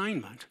random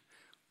assignment,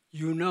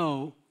 you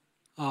know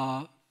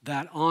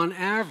that on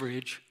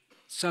average,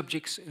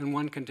 subjects in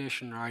one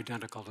condition are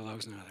identical to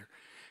those in another.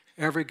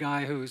 Every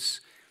guy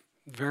who's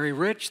very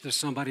rich, there's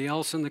somebody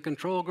else in the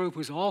control group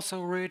who's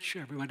also rich.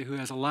 Everybody who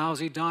has a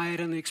lousy diet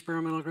in the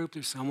experimental group,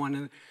 there's someone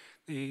in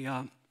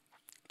the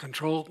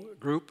control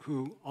group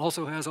who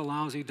also has a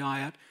lousy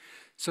diet.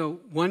 So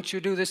once you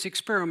do this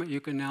experiment,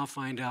 you can now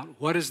find out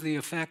what is the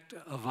effect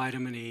of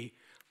vitamin E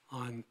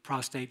on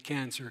prostate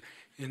cancer.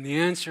 And the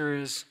answer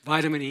is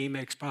vitamin E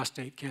makes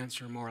prostate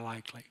cancer more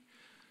likely.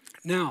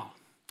 Now,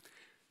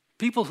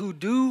 people who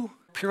do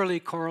purely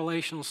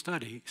correlational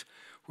studies,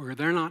 where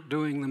they're not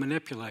doing the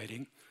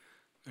manipulating,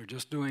 they're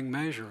just doing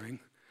measuring,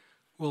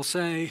 will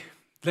say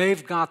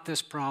they've got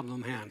this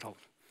problem handled.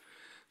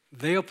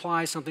 They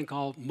apply something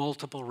called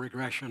multiple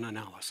regression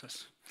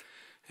analysis.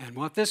 And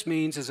what this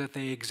means is that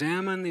they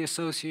examine the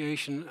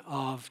association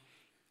of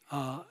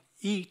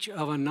each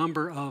of a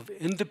number of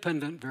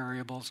independent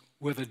variables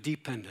with a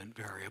dependent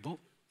variable,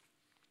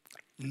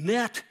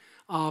 net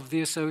of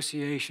the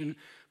association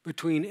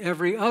between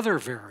every other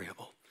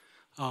variable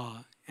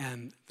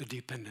and the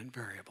dependent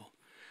variable.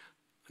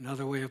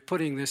 Another way of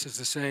putting this is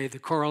to say the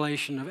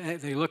correlation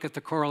of, they look at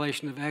the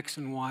correlation of X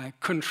and Y,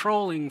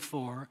 controlling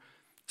for,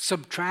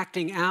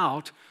 subtracting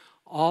out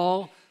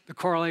all the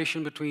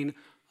correlation between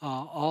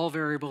all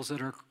variables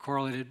that are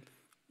correlated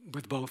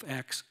with both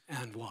X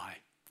and Y.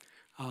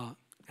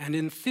 And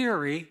in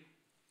theory,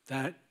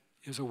 that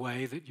is a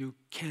way that you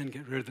can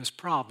get rid of this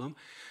problem.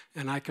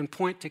 And I can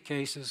point to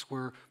cases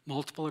where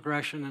multiple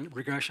regression and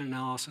regression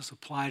analysis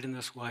applied in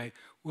this way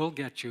will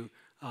get you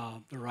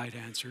the right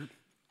answer.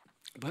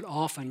 But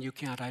often you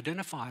can't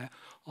identify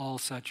all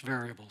such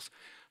variables.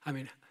 I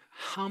mean,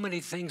 how many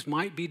things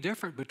might be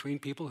different between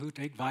people who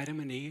take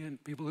vitamin E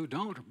and people who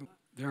don't?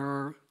 There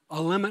are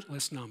a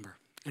limitless number.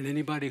 And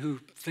anybody who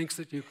thinks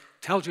that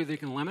tells you they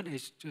can limit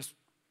is just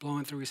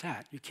blowing through his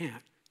hat. You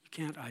can't. You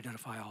can't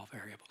identify all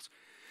variables.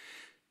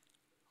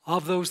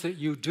 Of those that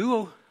you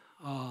do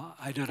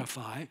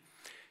identify,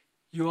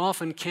 you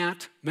often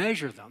can't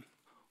measure them.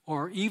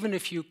 Or even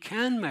if you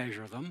can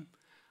measure them,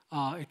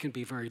 it can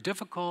be very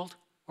difficult.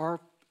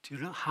 Or do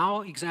you know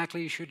how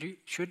exactly should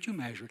you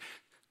measure?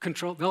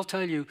 Control. They'll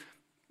tell you,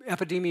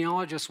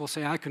 epidemiologists will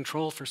say, I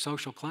control for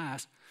social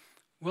class.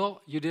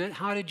 Well, you did.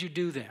 How did you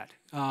do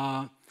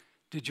that?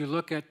 Did you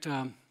look at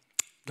the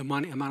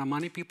amount of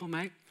money people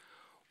make?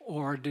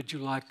 Or did you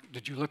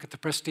look at the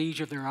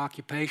prestige of their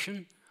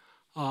occupation?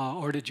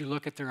 Or did you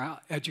look at their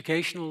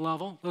educational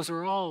level? Those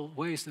are all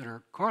ways that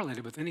are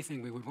correlated with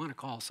anything we would want to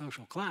call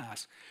social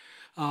class.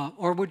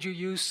 Or would you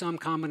use some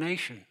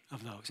combination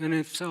of those? And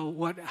if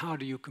so, how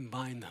do you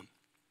combine them?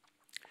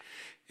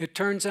 It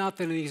turns out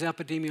that in these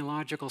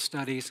epidemiological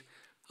studies,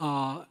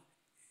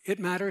 it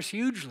matters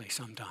hugely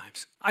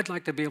sometimes. I'd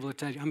like to be able to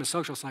tell you, I'm a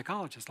social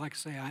psychologist. Like I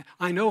say,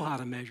 I know how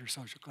to measure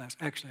social class.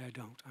 Actually, I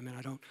don't. I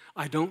mean,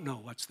 I don't know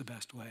what's the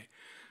best way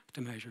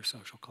to measure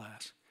social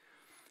class.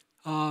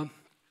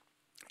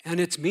 And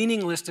it's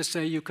meaningless to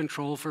say you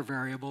control for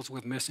variables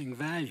with missing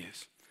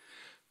values.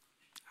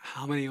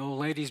 How many old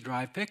ladies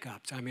drive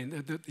pickups? I mean,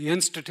 the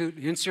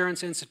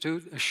Insurance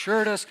Institute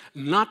assured us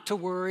not to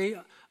worry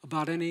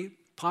about any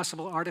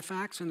possible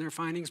artifacts in their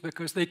findings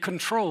because they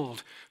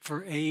controlled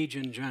for age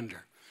and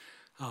gender.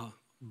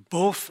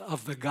 Both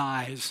of the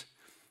guys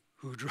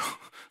who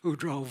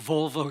drove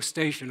Volvo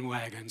station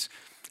wagons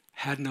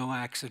had no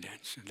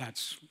accidents. And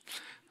that's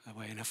the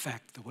way, in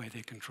effect, the way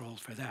they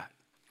controlled for that.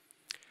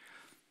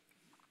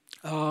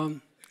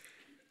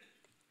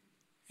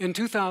 In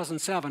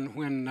 2007,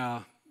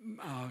 when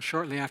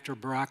shortly after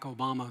Barack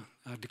Obama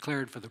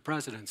declared for the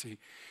presidency,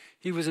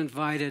 he was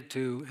invited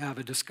to have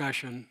a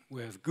discussion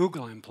with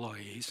Google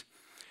employees.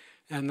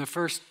 And the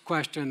first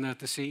question that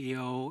the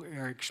CEO,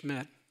 Eric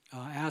Schmidt,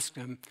 asked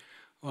him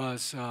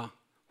was,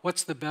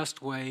 what's the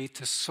best way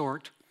to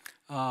sort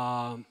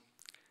 30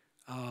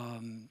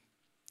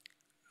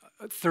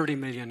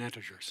 million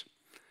integers?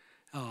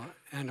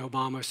 And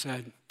Obama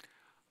said,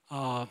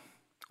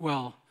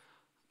 well,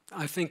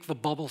 I think the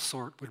bubble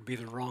sort would be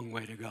the wrong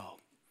way to go.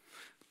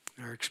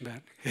 Eric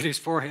Schmidt hit his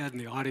forehead,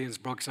 and the audience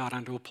broke out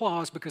into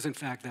applause because, in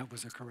fact, that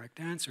was the correct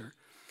answer.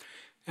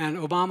 And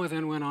Obama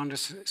then went on to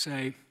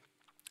say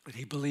that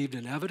he believed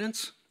in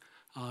evidence,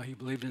 he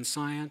believed in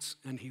science,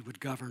 and he would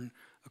govern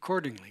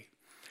accordingly.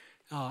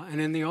 And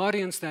in the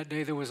audience that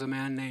day, there was a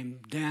man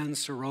named Dan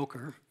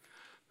Siroker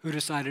who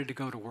decided to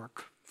go to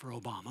work for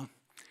Obama.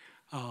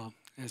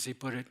 As he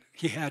put it,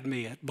 he had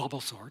me at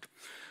bubble sort.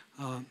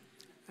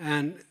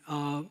 And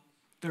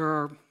there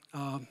are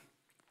a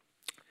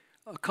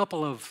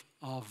couple of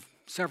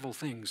several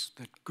things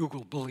that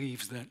Google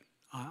believes that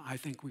I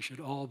think we should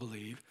all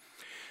believe.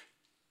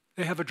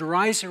 They have a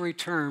derisory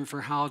term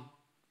for how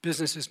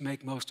businesses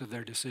make most of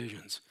their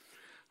decisions,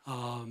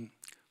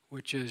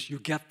 which is you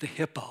get the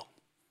hippo,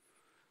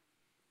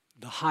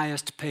 the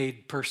highest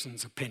paid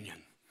person's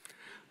opinion.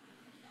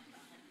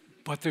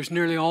 But there's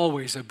nearly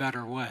always a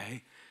better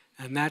way,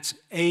 and that's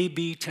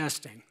A/B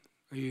testing,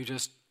 where you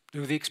just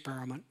do the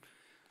experiment,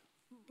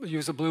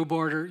 use a blue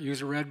border,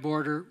 use a red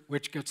border,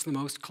 which gets the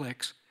most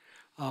clicks.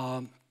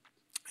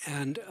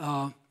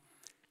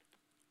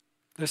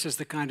 This is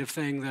the kind of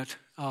thing that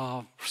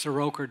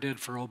Siroker did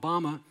for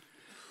Obama.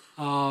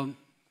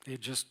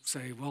 They'd just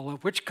say, well,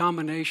 which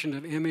combination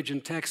of image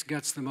and text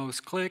gets the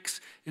most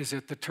clicks? Is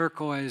it the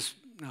turquoise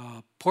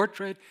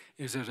portrait?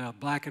 Is it a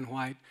black and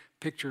white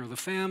picture of the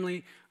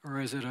family? Or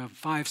is it a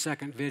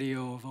 5-second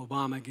video of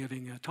Obama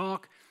giving a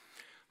talk?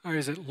 Or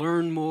is it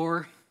learn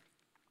more,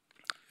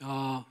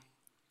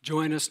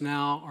 join us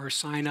now, or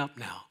sign up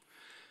now?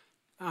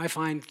 I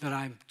find that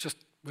I'm just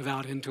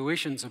without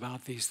intuitions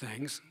about these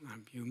things.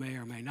 You may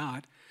or may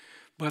not.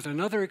 But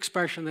another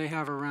expression they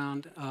have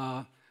around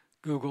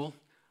Google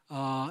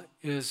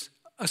is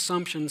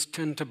assumptions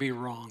tend to be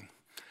wrong.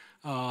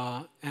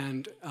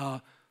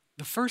 The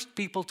first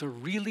people to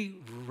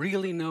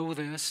really know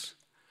this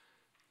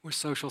were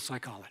social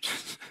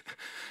psychologists.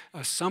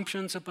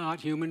 Assumptions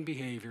about human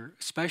behavior,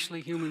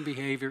 especially human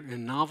behavior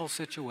in novel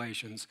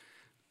situations,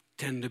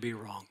 tend to be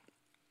wrong.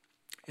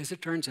 As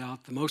it turns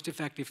out, the most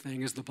effective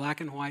thing is the black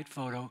and white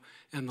photo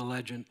and the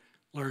legend,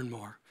 learn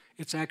more.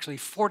 It's actually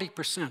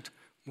 40%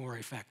 more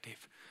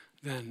effective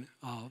than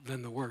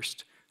the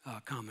worst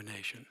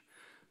combination.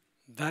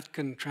 That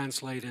can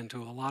translate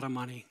into a lot of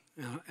money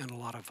and a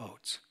lot of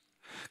votes.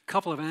 A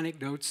couple of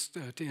anecdotes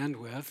to end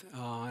with.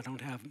 I don't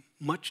have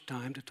much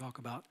time to talk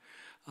about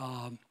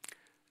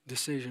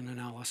decision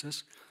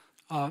analysis.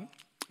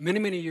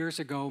 Many years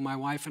ago, my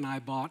wife and I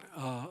bought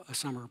a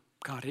summer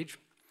cottage,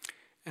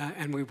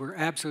 and we were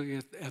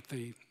absolutely at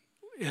the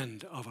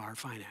end of our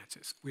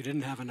finances. We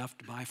didn't have enough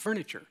to buy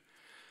furniture.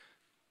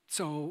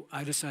 So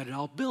I decided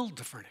I'll build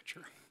the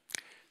furniture.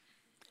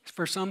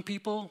 For some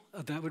people,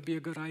 that would be a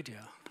good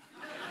idea.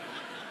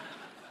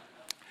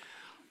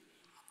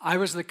 I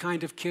was the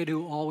kind of kid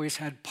who always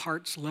had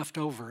parts left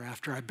over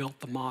after I built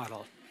the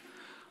model.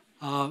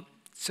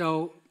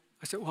 So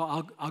I said,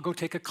 well, I'll go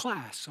take a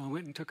class. So I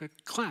went and took a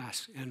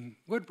class in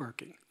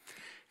woodworking.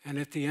 And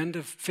at the end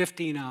of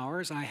 15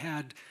 hours, I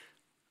had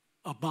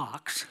a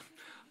box.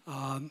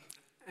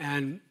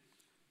 And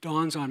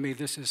dawns on me,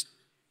 this is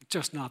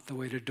just not the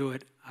way to do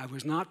it. I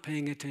was not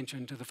paying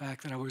attention to the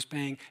fact that I was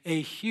paying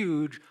a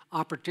huge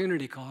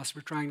opportunity cost for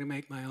trying to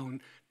make my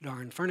own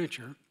darn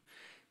furniture.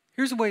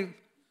 Here's the way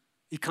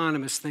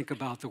economists think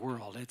about the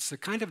world. It's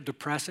kind of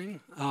depressing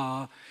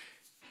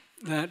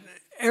that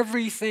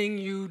everything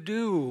you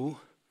do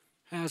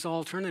has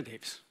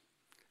alternatives.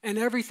 And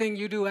everything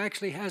you do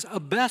actually has a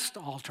best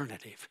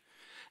alternative.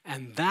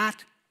 And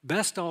that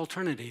best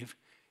alternative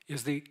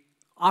is the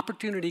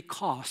opportunity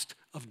cost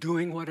of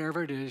doing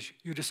whatever it is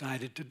you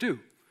decided to do.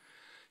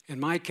 In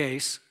my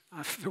case,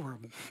 there were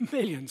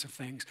millions of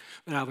things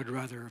that I would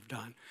rather have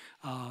done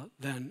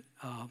than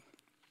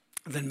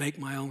make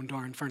my own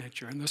darn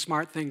furniture. And the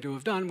smart thing to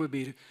have done would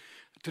be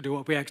to do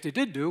what we actually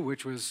did do,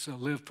 which was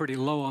live pretty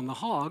low on the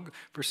hog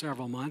for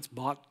several months,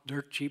 bought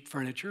dirt cheap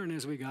furniture, and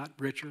as we got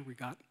richer, we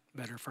got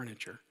better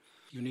furniture.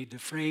 You need to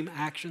frame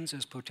actions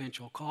as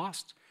potential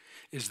costs.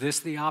 Is this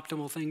the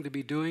optimal thing to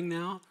be doing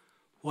now?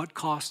 What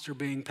costs are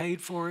being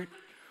paid for it?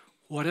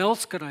 What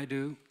else could I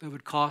do that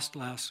would cost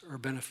less or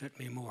benefit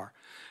me more?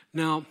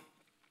 Now,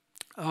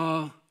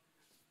 that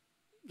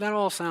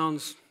all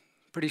sounds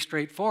pretty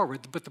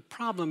straightforward, but the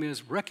problem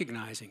is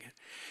recognizing it.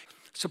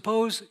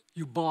 Suppose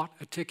you bought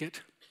a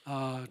ticket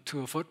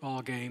to a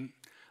football game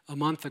a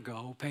month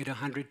ago, paid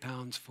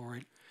 £100 for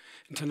it,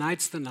 and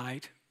tonight's the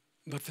night,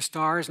 but the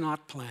star is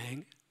not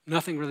playing,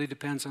 nothing really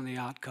depends on the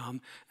outcome,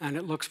 and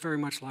it looks very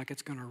much like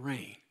it's going to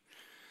rain.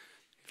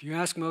 If you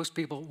ask most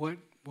people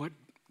what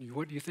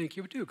what do you think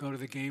you would do? Go to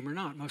the game or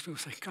not? Most people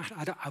say,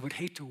 God, I would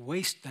hate to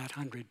waste that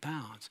 100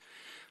 pounds.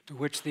 To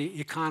which the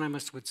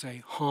economists would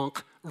say,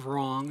 honk,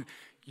 wrong.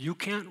 You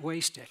can't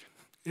waste it.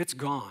 It's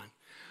gone.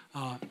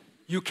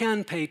 You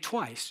can pay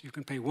twice. You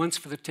can pay once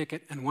for the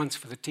ticket and once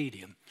for the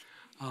tedium.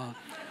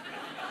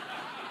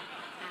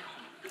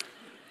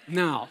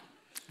 Now,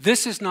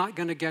 this is not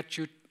going to get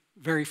you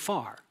very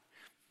far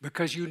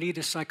because you need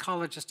a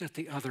psychologist at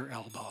the other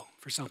elbow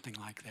for something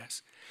like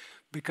this.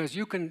 Because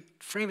you can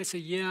frame it and say,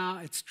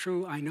 yeah, it's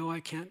true, I know I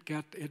can't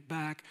get it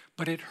back,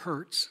 but it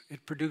hurts.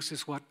 It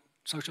produces what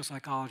social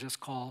psychologists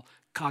call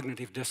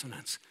cognitive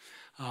dissonance.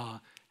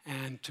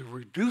 And to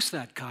reduce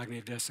that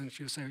cognitive dissonance,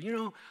 you say, you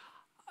know,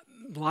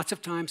 lots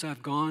of times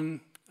I've gone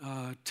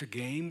to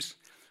games.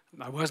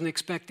 I wasn't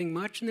expecting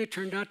much, and they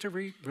turned out to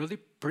be really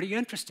pretty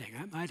interesting.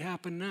 That might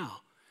happen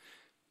now.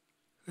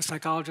 The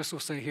psychologist will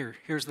say,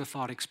 here's the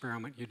thought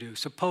experiment you do.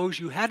 Suppose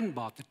you hadn't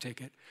bought the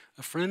ticket.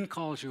 A friend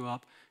calls you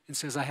up and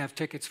says, I have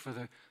tickets for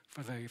the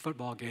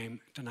football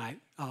game tonight.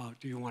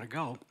 Do you want to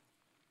go?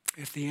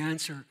 If the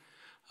answer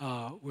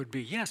would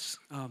be yes,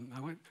 I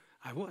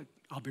would.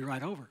 I'll be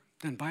right over.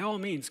 Then by all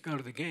means, go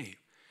to the game.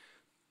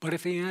 But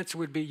if the answer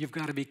would be, you've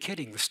got to be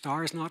kidding, the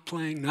Star's not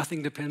playing,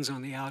 nothing depends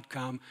on the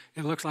outcome,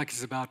 it looks like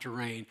it's about to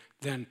rain,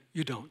 then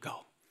you don't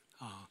go.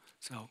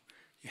 So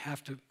you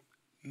have to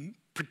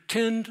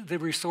pretend the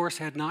resource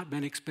had not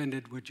been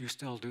expended, would you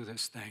still do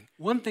this thing?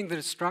 One thing that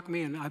has struck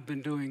me, and I've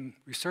been doing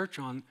research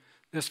on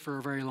this for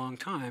a very long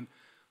time,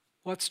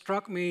 what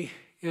struck me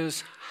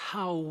is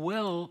how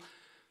well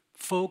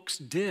folks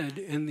did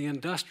in the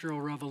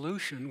Industrial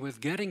Revolution with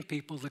getting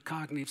people the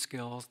cognitive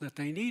skills that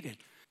they needed.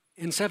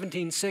 In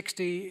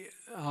 1760,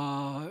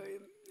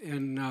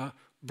 in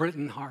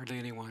Britain, hardly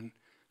anyone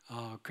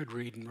could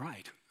read and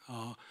write.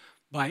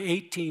 By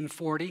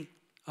 1840,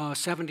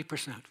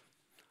 70%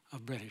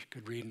 of British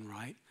could read and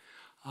write.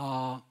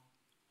 All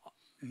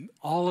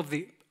of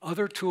the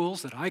other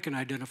tools that I can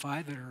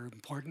identify that are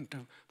important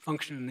to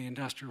function in the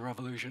Industrial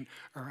Revolution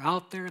are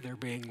out there, they're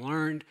being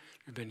learned,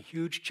 there have been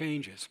huge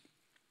changes.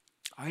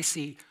 I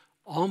see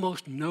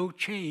almost no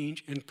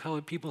change in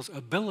people's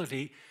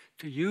ability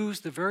to use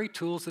the very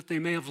tools that they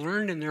may have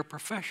learned in their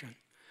profession.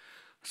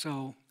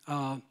 So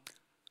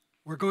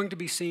we're going to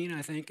be seen,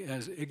 I think,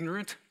 as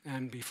ignorant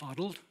and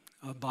befuddled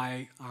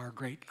by our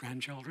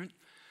great-grandchildren.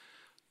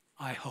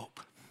 I hope.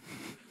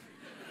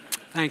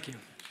 Thank you.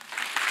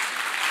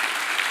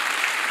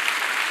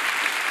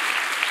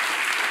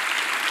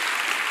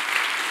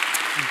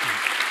 Thank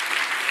you.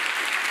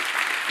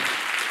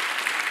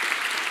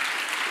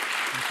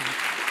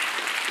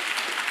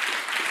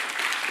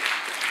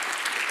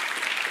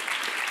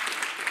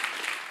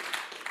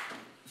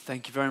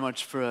 Thank you very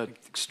much for an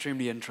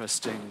extremely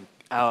interesting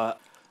hour.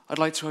 I'd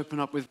like to open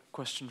up with a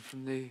question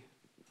from the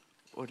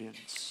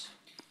audience.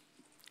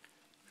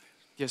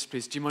 Yes,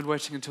 please. Do you mind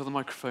waiting until the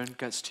microphone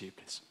gets to you,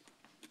 please?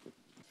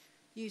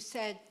 You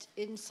said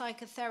in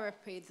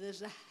psychotherapy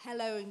there's a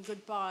hello and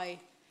goodbye.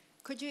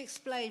 Could you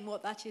explain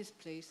what that is,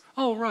 please?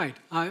 Oh, right.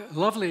 A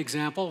lovely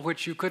example,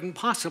 which you couldn't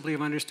possibly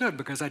have understood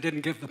because I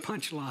didn't give the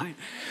punchline.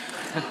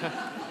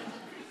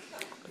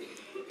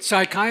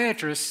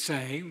 Psychiatrists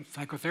say,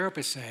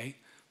 psychotherapists say,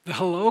 the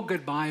hello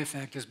goodbye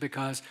effect is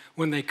because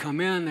when they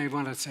come in, they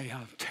want to say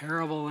how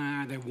terrible they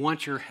are, they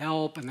want your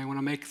help, and they want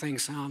to make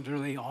things sound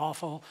really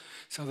awful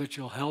so that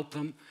you'll help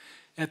them.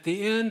 At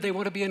the end, they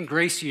want to be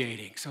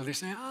ingratiating, so they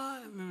say,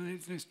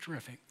 it's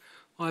terrific.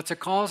 Well, it's a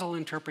causal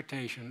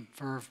interpretation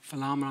for a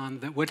phenomenon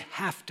that would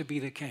have to be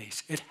the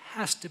case. It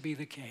has to be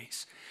the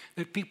case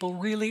that people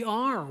really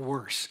are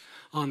worse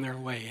on their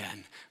way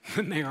in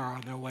than they are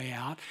on their way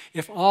out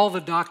if all the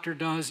doctor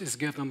does is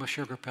give them a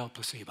sugar pill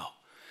placebo.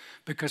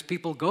 Because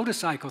people go to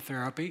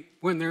psychotherapy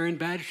when they're in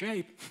bad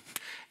shape.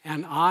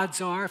 And odds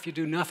are, if you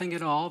do nothing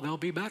at all, they'll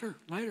be better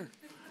later.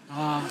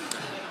 I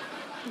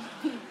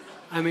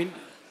mean,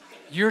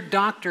 your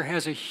doctor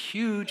has a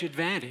huge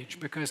advantage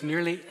because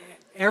nearly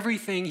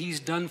everything he's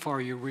done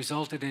for you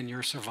resulted in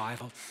your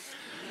survival.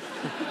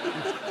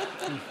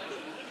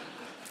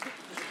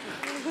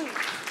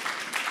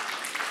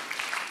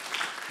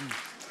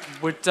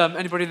 Would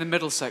anybody in the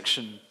middle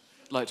section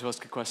like to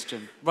ask a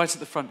question? Right at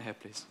the front here,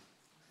 please.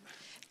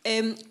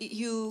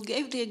 You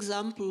gave the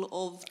example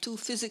of a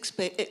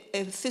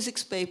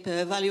physics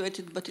paper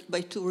evaluated by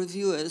two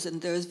reviewers,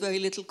 and there is very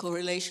little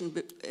correlation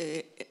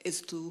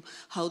as to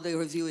how they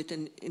review it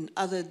in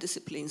other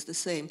disciplines the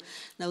same.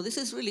 Now, this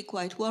is really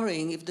quite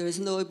worrying if there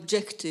is no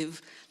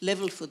objective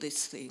level for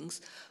these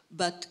things.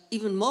 But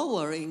even more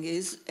worrying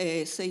is,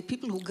 say,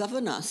 people who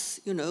govern us,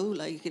 you know,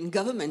 like in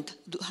government,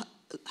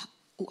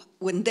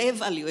 when they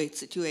evaluate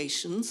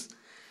situations,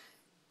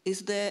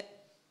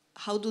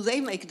 how do they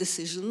make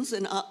decisions,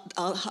 and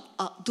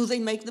do they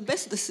make the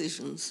best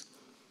decisions?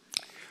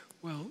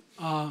 Well,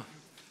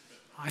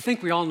 I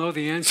think we all know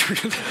the answer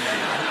to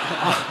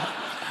that.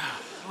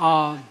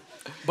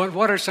 But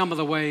what are some of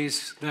the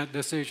ways that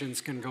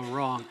decisions can go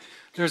wrong?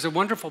 There's a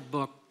wonderful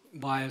book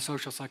by a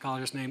social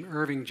psychologist named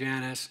Irving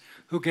Janis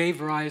who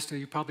gave rise to,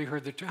 you probably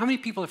heard the term, how many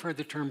people have heard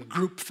the term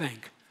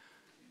groupthink?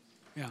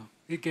 Yeah,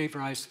 he gave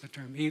rise to the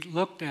term. He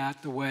looked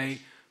at the way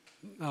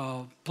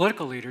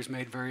political leaders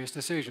made various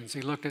decisions.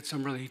 He looked at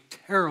some really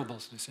terrible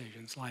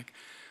decisions, like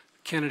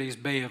Kennedy's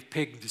Bay of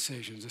Pig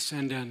decisions, to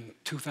send in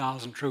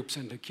 2,000 troops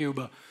into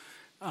Cuba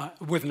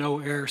with no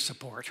air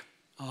support,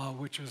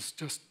 which was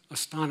just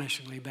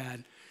astonishingly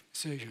bad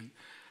decision.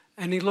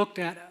 And he looked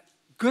at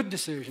good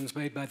decisions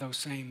made by those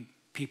same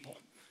people.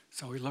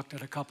 So he looked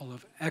at a couple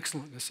of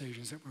excellent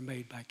decisions that were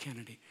made by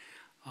Kennedy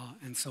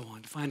and so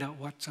on, to find out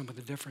what some of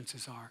the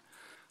differences are.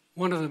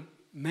 One of the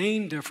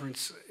main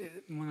differences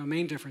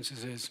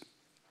is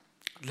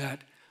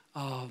that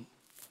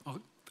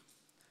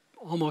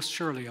almost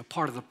surely a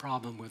part of the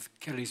problem with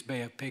Kennedy's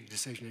Bay of Pig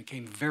decision, it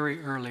came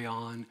very early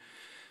on.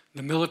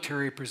 The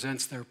military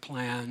presents their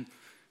plan,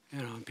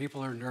 and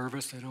people are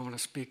nervous, they don't want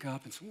to speak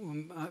up, and so,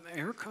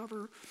 air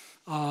cover.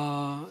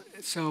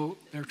 So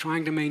they're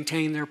trying to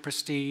maintain their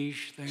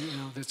prestige.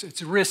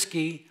 It's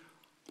risky.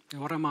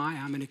 What am I?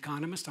 I'm an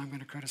economist. I'm going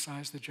to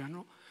criticize the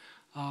general.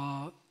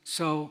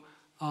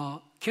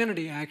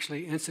 Kennedy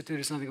actually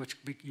instituted something which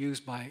could be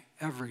used by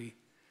every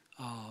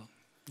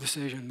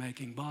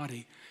decision-making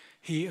body.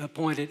 He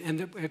appointed,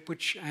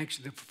 which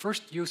actually the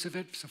first use of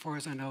it, so far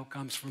as I know,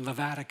 comes from the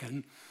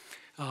Vatican,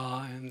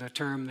 and the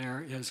term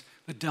there is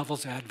the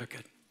devil's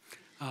advocate.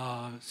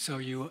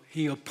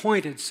 He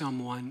appointed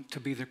someone to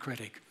be the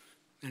critic,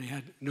 and he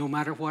had, no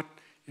matter what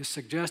is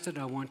suggested,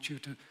 I want you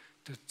to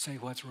say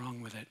what's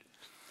wrong with it.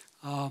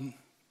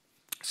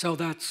 So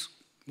that's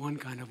one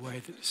kind of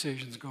way that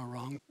decisions go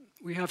wrong.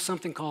 We have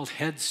something called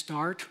Head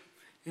Start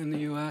in the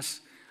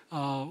US,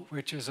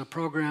 which is a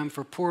program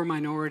for poor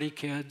minority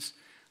kids,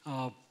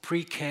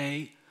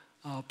 pre-K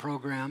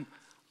program.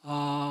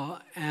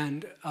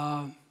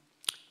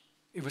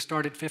 It was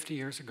started 50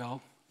 years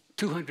ago.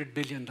 $200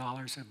 billion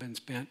have been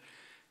spent,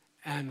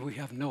 and we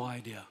have no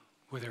idea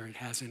whether it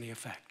has any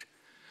effect,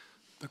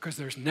 because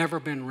there's never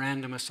been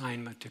random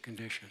assignment to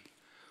condition.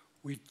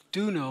 We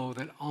do know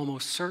that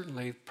almost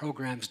certainly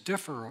programs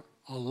differ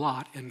a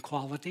lot in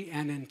quality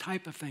and in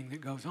type of thing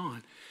that goes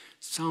on.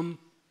 Some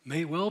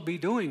may well be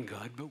doing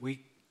good, but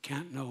we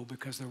can't know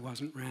because there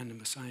wasn't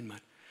random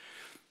assignment.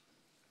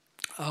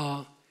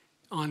 On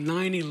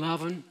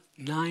 9/11,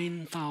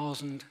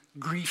 9,000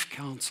 grief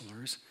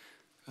counselors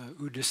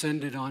who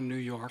descended on New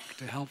York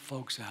to help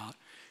folks out.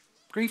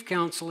 Grief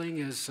counseling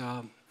is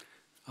a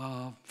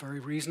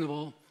very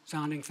reasonable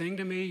sounding thing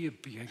to me. You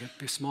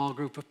get a small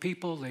group of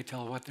people, they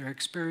tell what their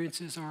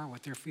experiences are,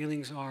 what their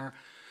feelings are.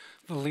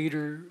 The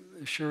leader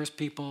assures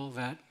people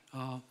that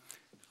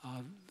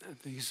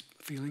these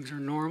feelings are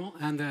normal,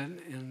 and that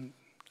in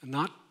the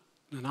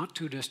not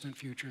too distant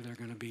future they're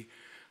going to be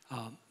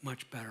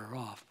much better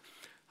off.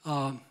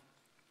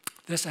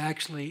 This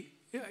actually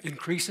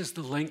increases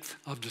the length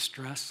of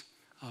distress,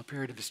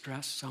 period of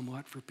distress,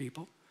 somewhat for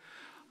people.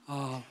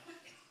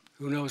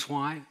 Who knows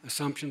why?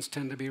 Assumptions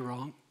tend to be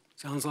wrong.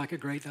 Sounds like a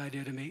great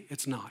idea to me.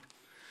 It's not.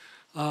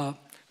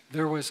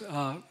 There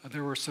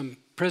were some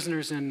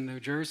prisoners in New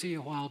Jersey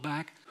a while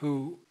back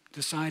who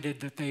decided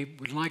that they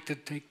would like to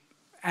take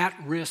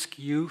at-risk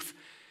youth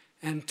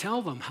and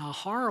tell them how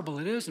horrible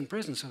it is in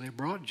prison. So they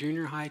brought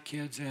junior high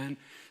kids in.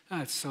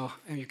 And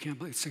you can't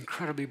believe it's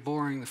incredibly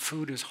boring. The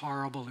food is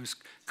horrible. There's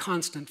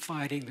constant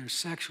fighting. There's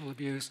sexual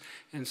abuse,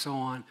 and so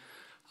on.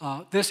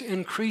 This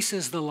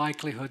increases the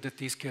likelihood that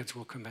these kids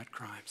will commit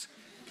crimes.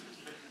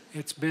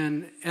 It's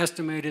been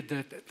estimated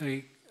that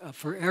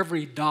for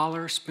every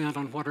 $1 spent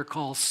on what are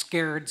called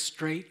scared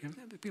straight,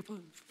 people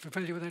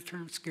familiar with that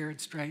term, scared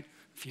straight?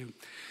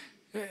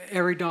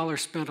 Every $1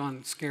 spent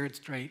on scared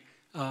straight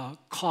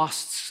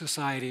costs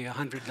society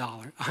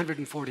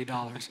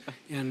 $140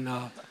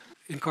 in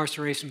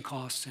incarceration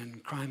costs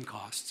and crime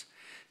costs.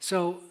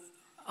 So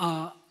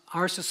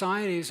our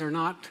societies are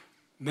not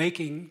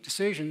making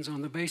decisions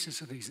on the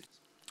basis of these.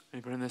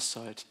 Anybody on this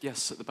side?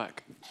 Yes, at the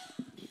back.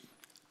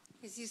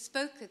 As you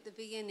spoke at the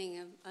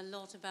beginning a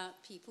lot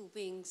about people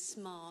being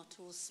smart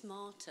or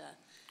smarter.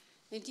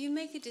 Now, do you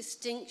make a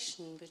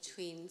distinction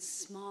between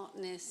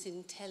smartness,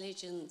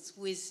 intelligence,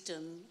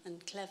 wisdom,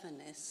 and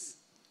cleverness?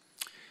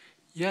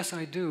 Yes,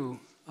 I do.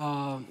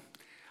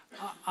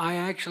 I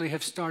actually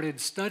have started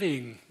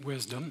studying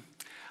wisdom,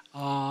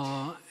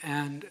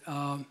 and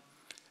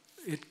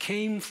it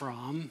came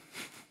from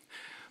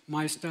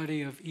my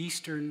study of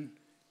Eastern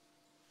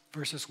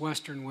versus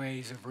Western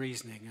ways of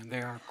reasoning, and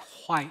they are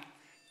quite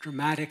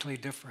dramatically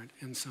different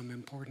in some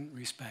important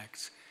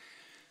respects.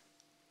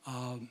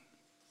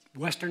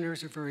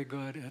 Westerners are very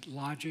good at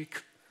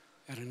logic,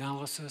 at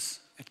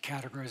analysis, at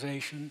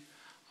categorization,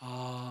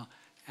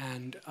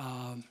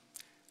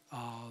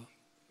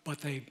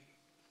 but they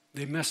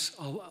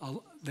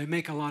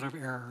make a lot of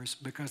errors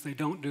because they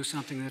don't do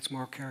something that's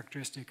more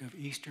characteristic of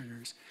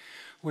Easterners,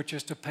 which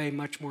is to pay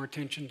much more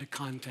attention to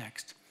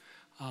context.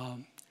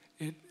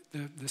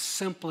 The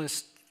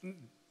simplest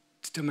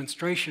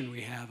demonstration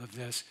we have of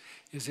this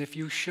is if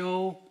you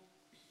show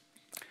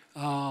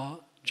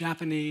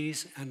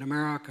Japanese and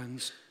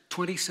Americans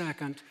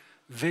 20-second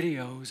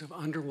videos of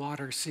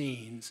underwater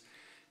scenes,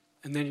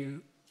 and then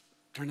you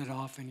turn it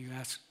off and you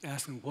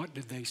ask them, what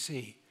did they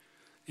see?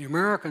 The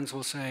Americans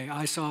will say,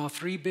 I saw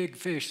 3 big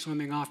fish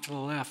swimming off to the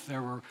left.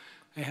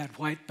 They had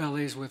white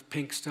bellies with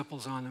pink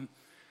stipples on them.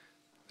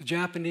 The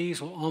Japanese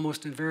will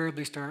almost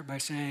invariably start by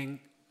saying,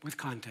 with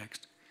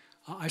context,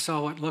 I saw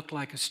what looked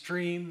like a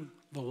stream.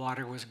 The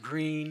water was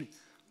green.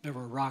 There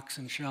were rocks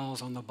and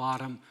shells on the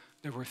bottom.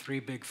 There were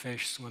 3 big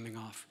fish swimming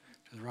off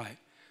to the right.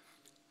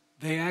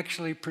 They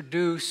actually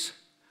produce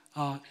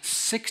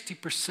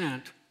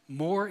 60%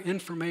 more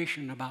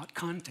information about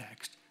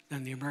context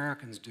than the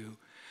Americans do,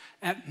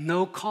 at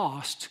no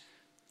cost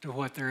to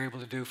what they're able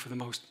to do for the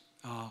most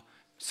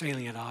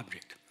salient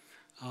object.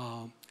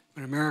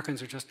 But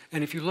Americans are just,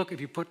 and if you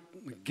put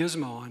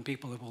Gizmo on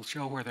people, it will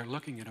show where they're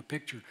looking at a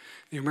picture.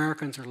 The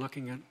Americans are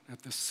looking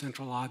at the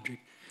central object.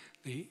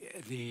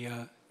 The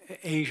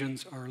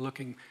Asians are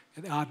looking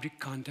at object,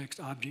 context,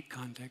 object,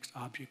 context,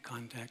 object,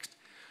 context.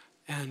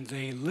 And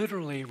they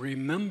literally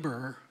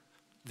remember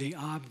the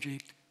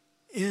object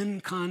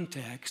in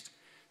context,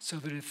 so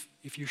that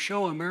if you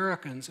show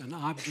Americans an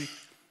object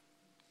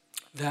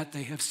that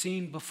they have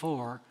seen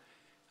before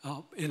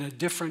in a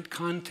different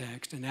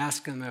context and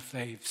ask them if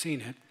they've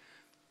seen it,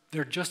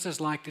 they're just as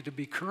likely to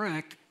be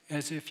correct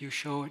as if you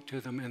show it to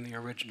them in the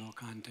original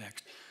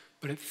context.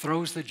 But it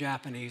throws the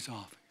Japanese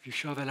off. If you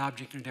show that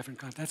object in a different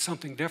context, that's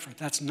something different.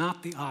 That's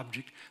not the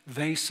object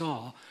they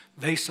saw.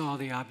 They saw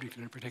the object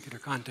in a particular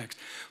context.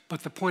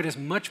 But the point is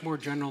much more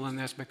general than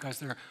this, because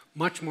they're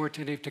much more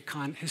attentive to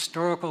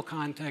historical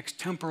context,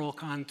 temporal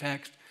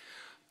context.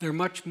 They're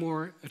much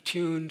more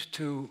attuned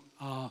to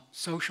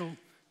social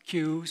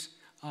cues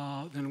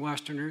than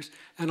Westerners.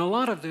 And a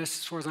lot of this,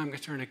 as far as I'm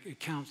concerned, it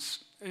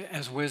counts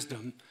as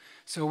wisdom.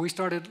 So we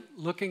started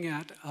looking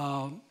at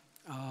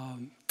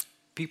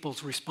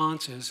people's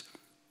responses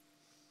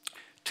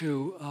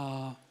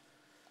to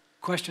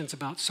questions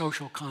about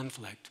social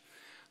conflict,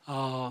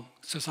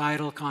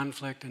 societal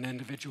conflict and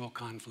individual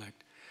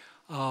conflict.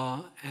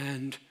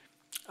 And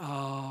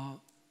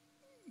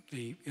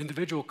the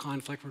individual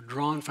conflict were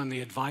drawn from the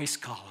advice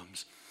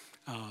columns.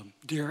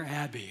 Dear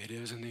Abby, it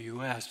is in the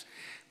US.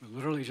 We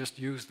literally just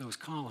used those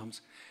columns.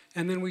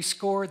 And then we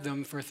scored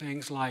them for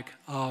things like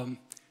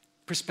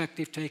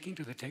perspective taking.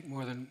 Do they take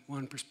more than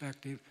one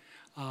perspective?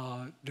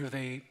 Do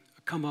they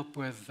come up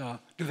with,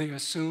 do they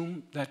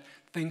assume that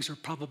things are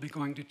probably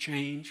going to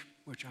change,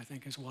 which I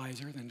think is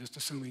wiser than just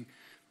assuming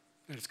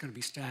that it's going to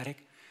be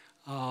static?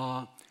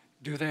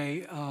 Do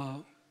they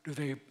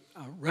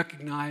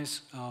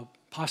recognize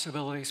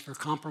possibilities for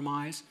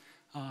compromise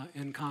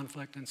in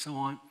conflict and so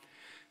on?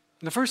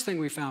 And the first thing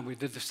we found, we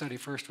did the study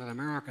first with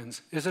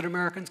Americans, is that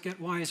Americans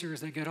get wiser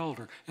as they get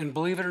older. And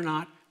believe it or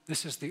not,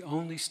 this is the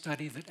only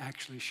study that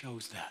actually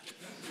shows that.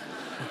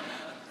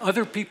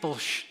 Other people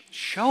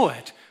show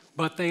it,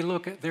 but they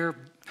look at the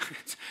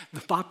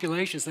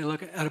populations, they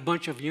look at a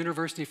bunch of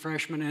university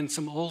freshmen and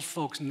some old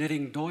folks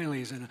knitting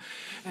doilies,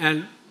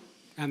 and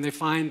they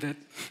find that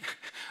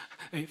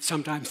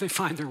sometimes they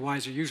find they're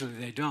wiser, usually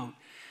they don't.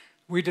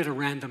 We did a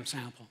random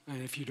sample,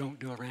 and if you don't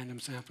do a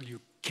random sample, you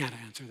can't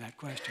answer that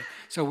question.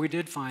 So we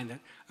did find that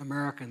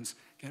Americans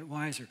get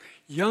wiser.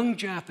 Young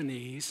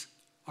Japanese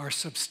are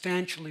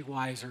substantially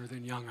wiser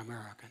than young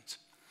Americans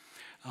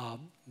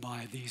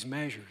by these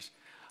measures.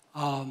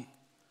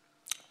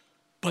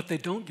 But they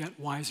don't get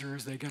wiser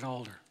as they get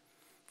older.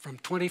 From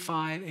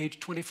age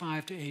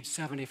 25 to age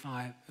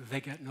 75, they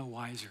get no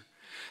wiser.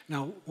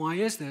 Now, why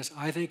is this?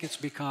 I think it's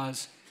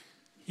because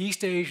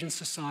East Asian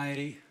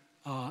society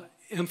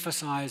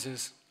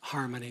emphasizes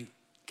harmony,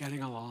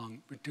 getting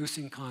along,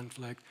 reducing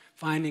conflict,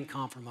 finding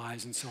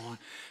compromise, and so on.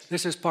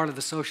 This is part of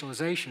the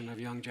socialization of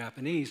young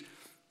Japanese.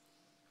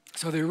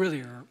 So they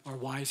really are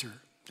wiser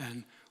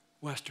than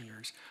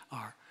Westerners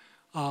are.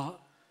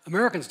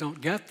 Americans don't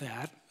get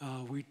that.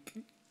 We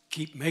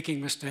keep making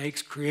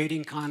mistakes,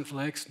 creating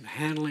conflicts, and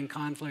handling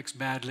conflicts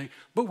badly,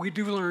 but we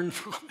do learn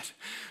from it.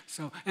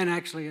 So, and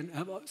actually,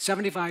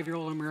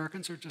 75-year-old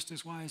Americans are just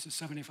as wise as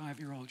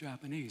 75-year-old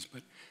Japanese,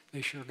 but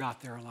they sure got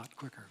there a lot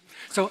quicker.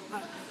 So,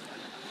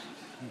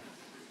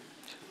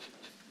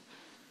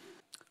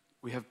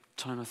 we have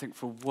time, I think,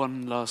 for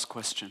one last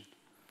question.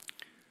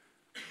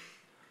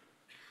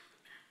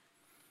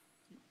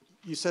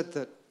 You said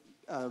that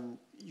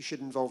you should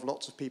involve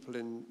lots of people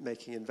in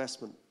making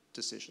investment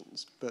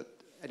decisions, but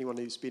anyone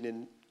who's been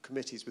in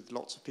committees with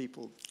lots of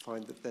people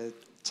find that they're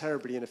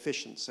terribly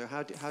inefficient. So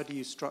how do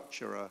you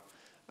structure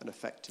an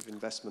effective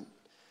investment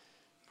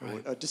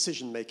or a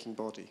decision-making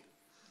body?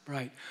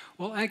 Right.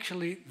 Well,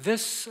 actually,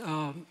 this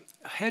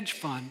hedge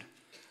fund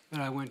that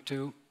I went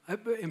to,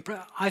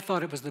 I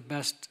thought it was the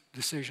best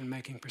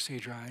decision-making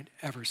procedure I'd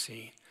ever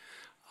seen,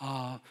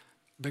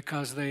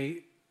 because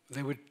they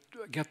would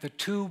get the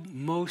 2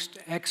 most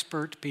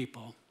expert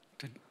people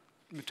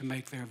to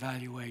make their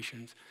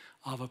evaluations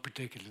of a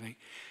particular thing.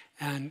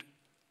 And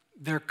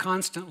they're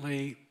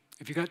constantly,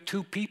 if you got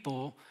 2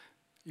 people,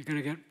 you're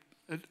going to get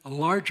a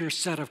larger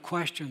set of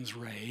questions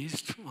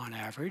raised on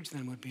average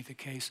than would be the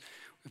case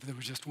if there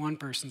was just one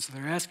person. So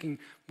they're asking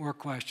more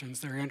questions.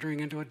 They're entering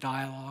into a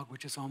dialogue,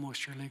 which is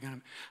almost surely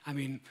going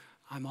to,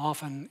 I'm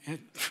often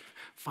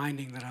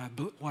finding that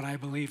what I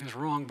believe is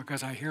wrong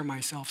because I hear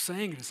myself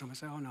saying it to someone,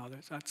 say, oh no,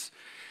 that's,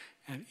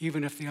 and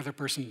even if the other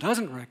person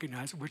doesn't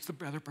recognize it, which the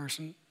other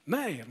person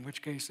may, in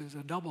which case there's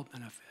a double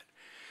benefit.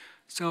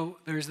 So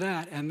there's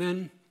that, and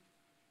then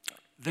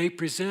they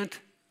present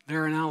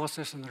their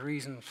analysis and the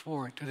reasons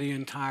for it to the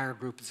entire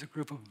group. It's a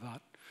group of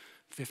about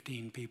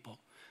 15 people,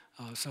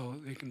 so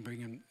they can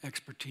bring in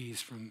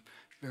expertise from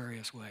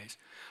various ways.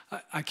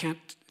 I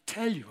can't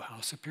tell you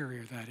how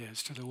superior that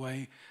is to the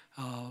way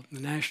the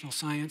National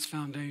Science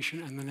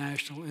Foundation and the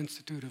National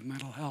Institute of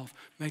Mental Health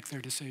make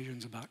their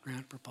decisions about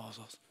grant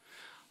proposals.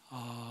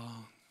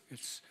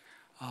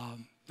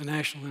 The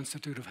National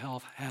Institute of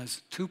Health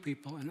has 2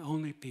 people and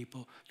only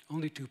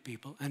 2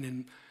 people, and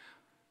in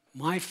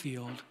my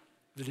field,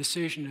 the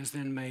decision is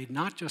then made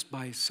not just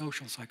by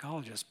social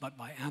psychologists, but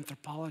by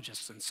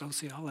anthropologists and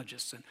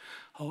sociologists, and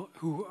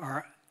who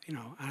are, you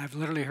know, and I've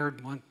literally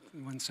heard one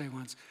say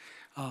once,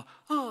 I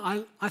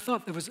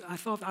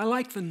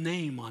like the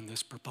name on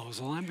this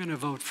proposal, I'm going to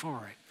vote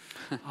for it.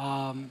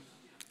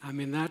 I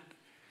mean, that,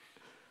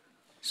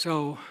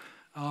 so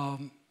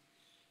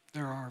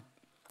there are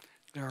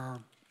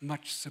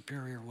much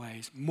superior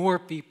ways. More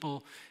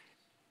people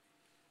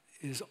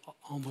is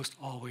almost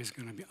always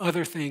going to be,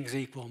 other things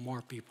equal,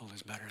 more people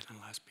is better than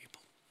less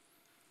people.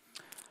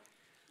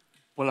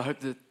 Well, I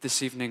hope that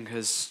this evening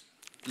has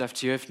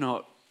left you, if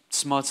not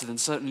smarter, then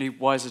certainly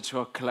wiser to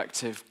our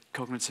collective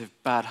cognitive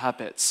bad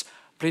habits.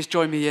 Please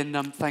join me in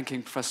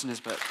thanking Professor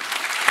Nisbet.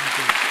 Thank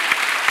you.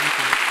 Thank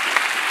you.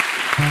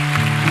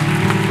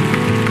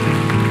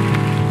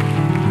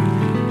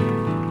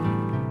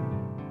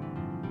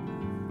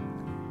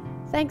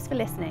 Thanks for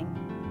listening.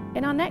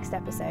 In our next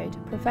episode,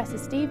 Professor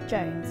Steve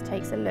Jones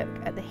takes a look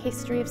at the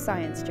history of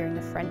science during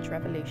the French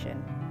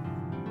Revolution.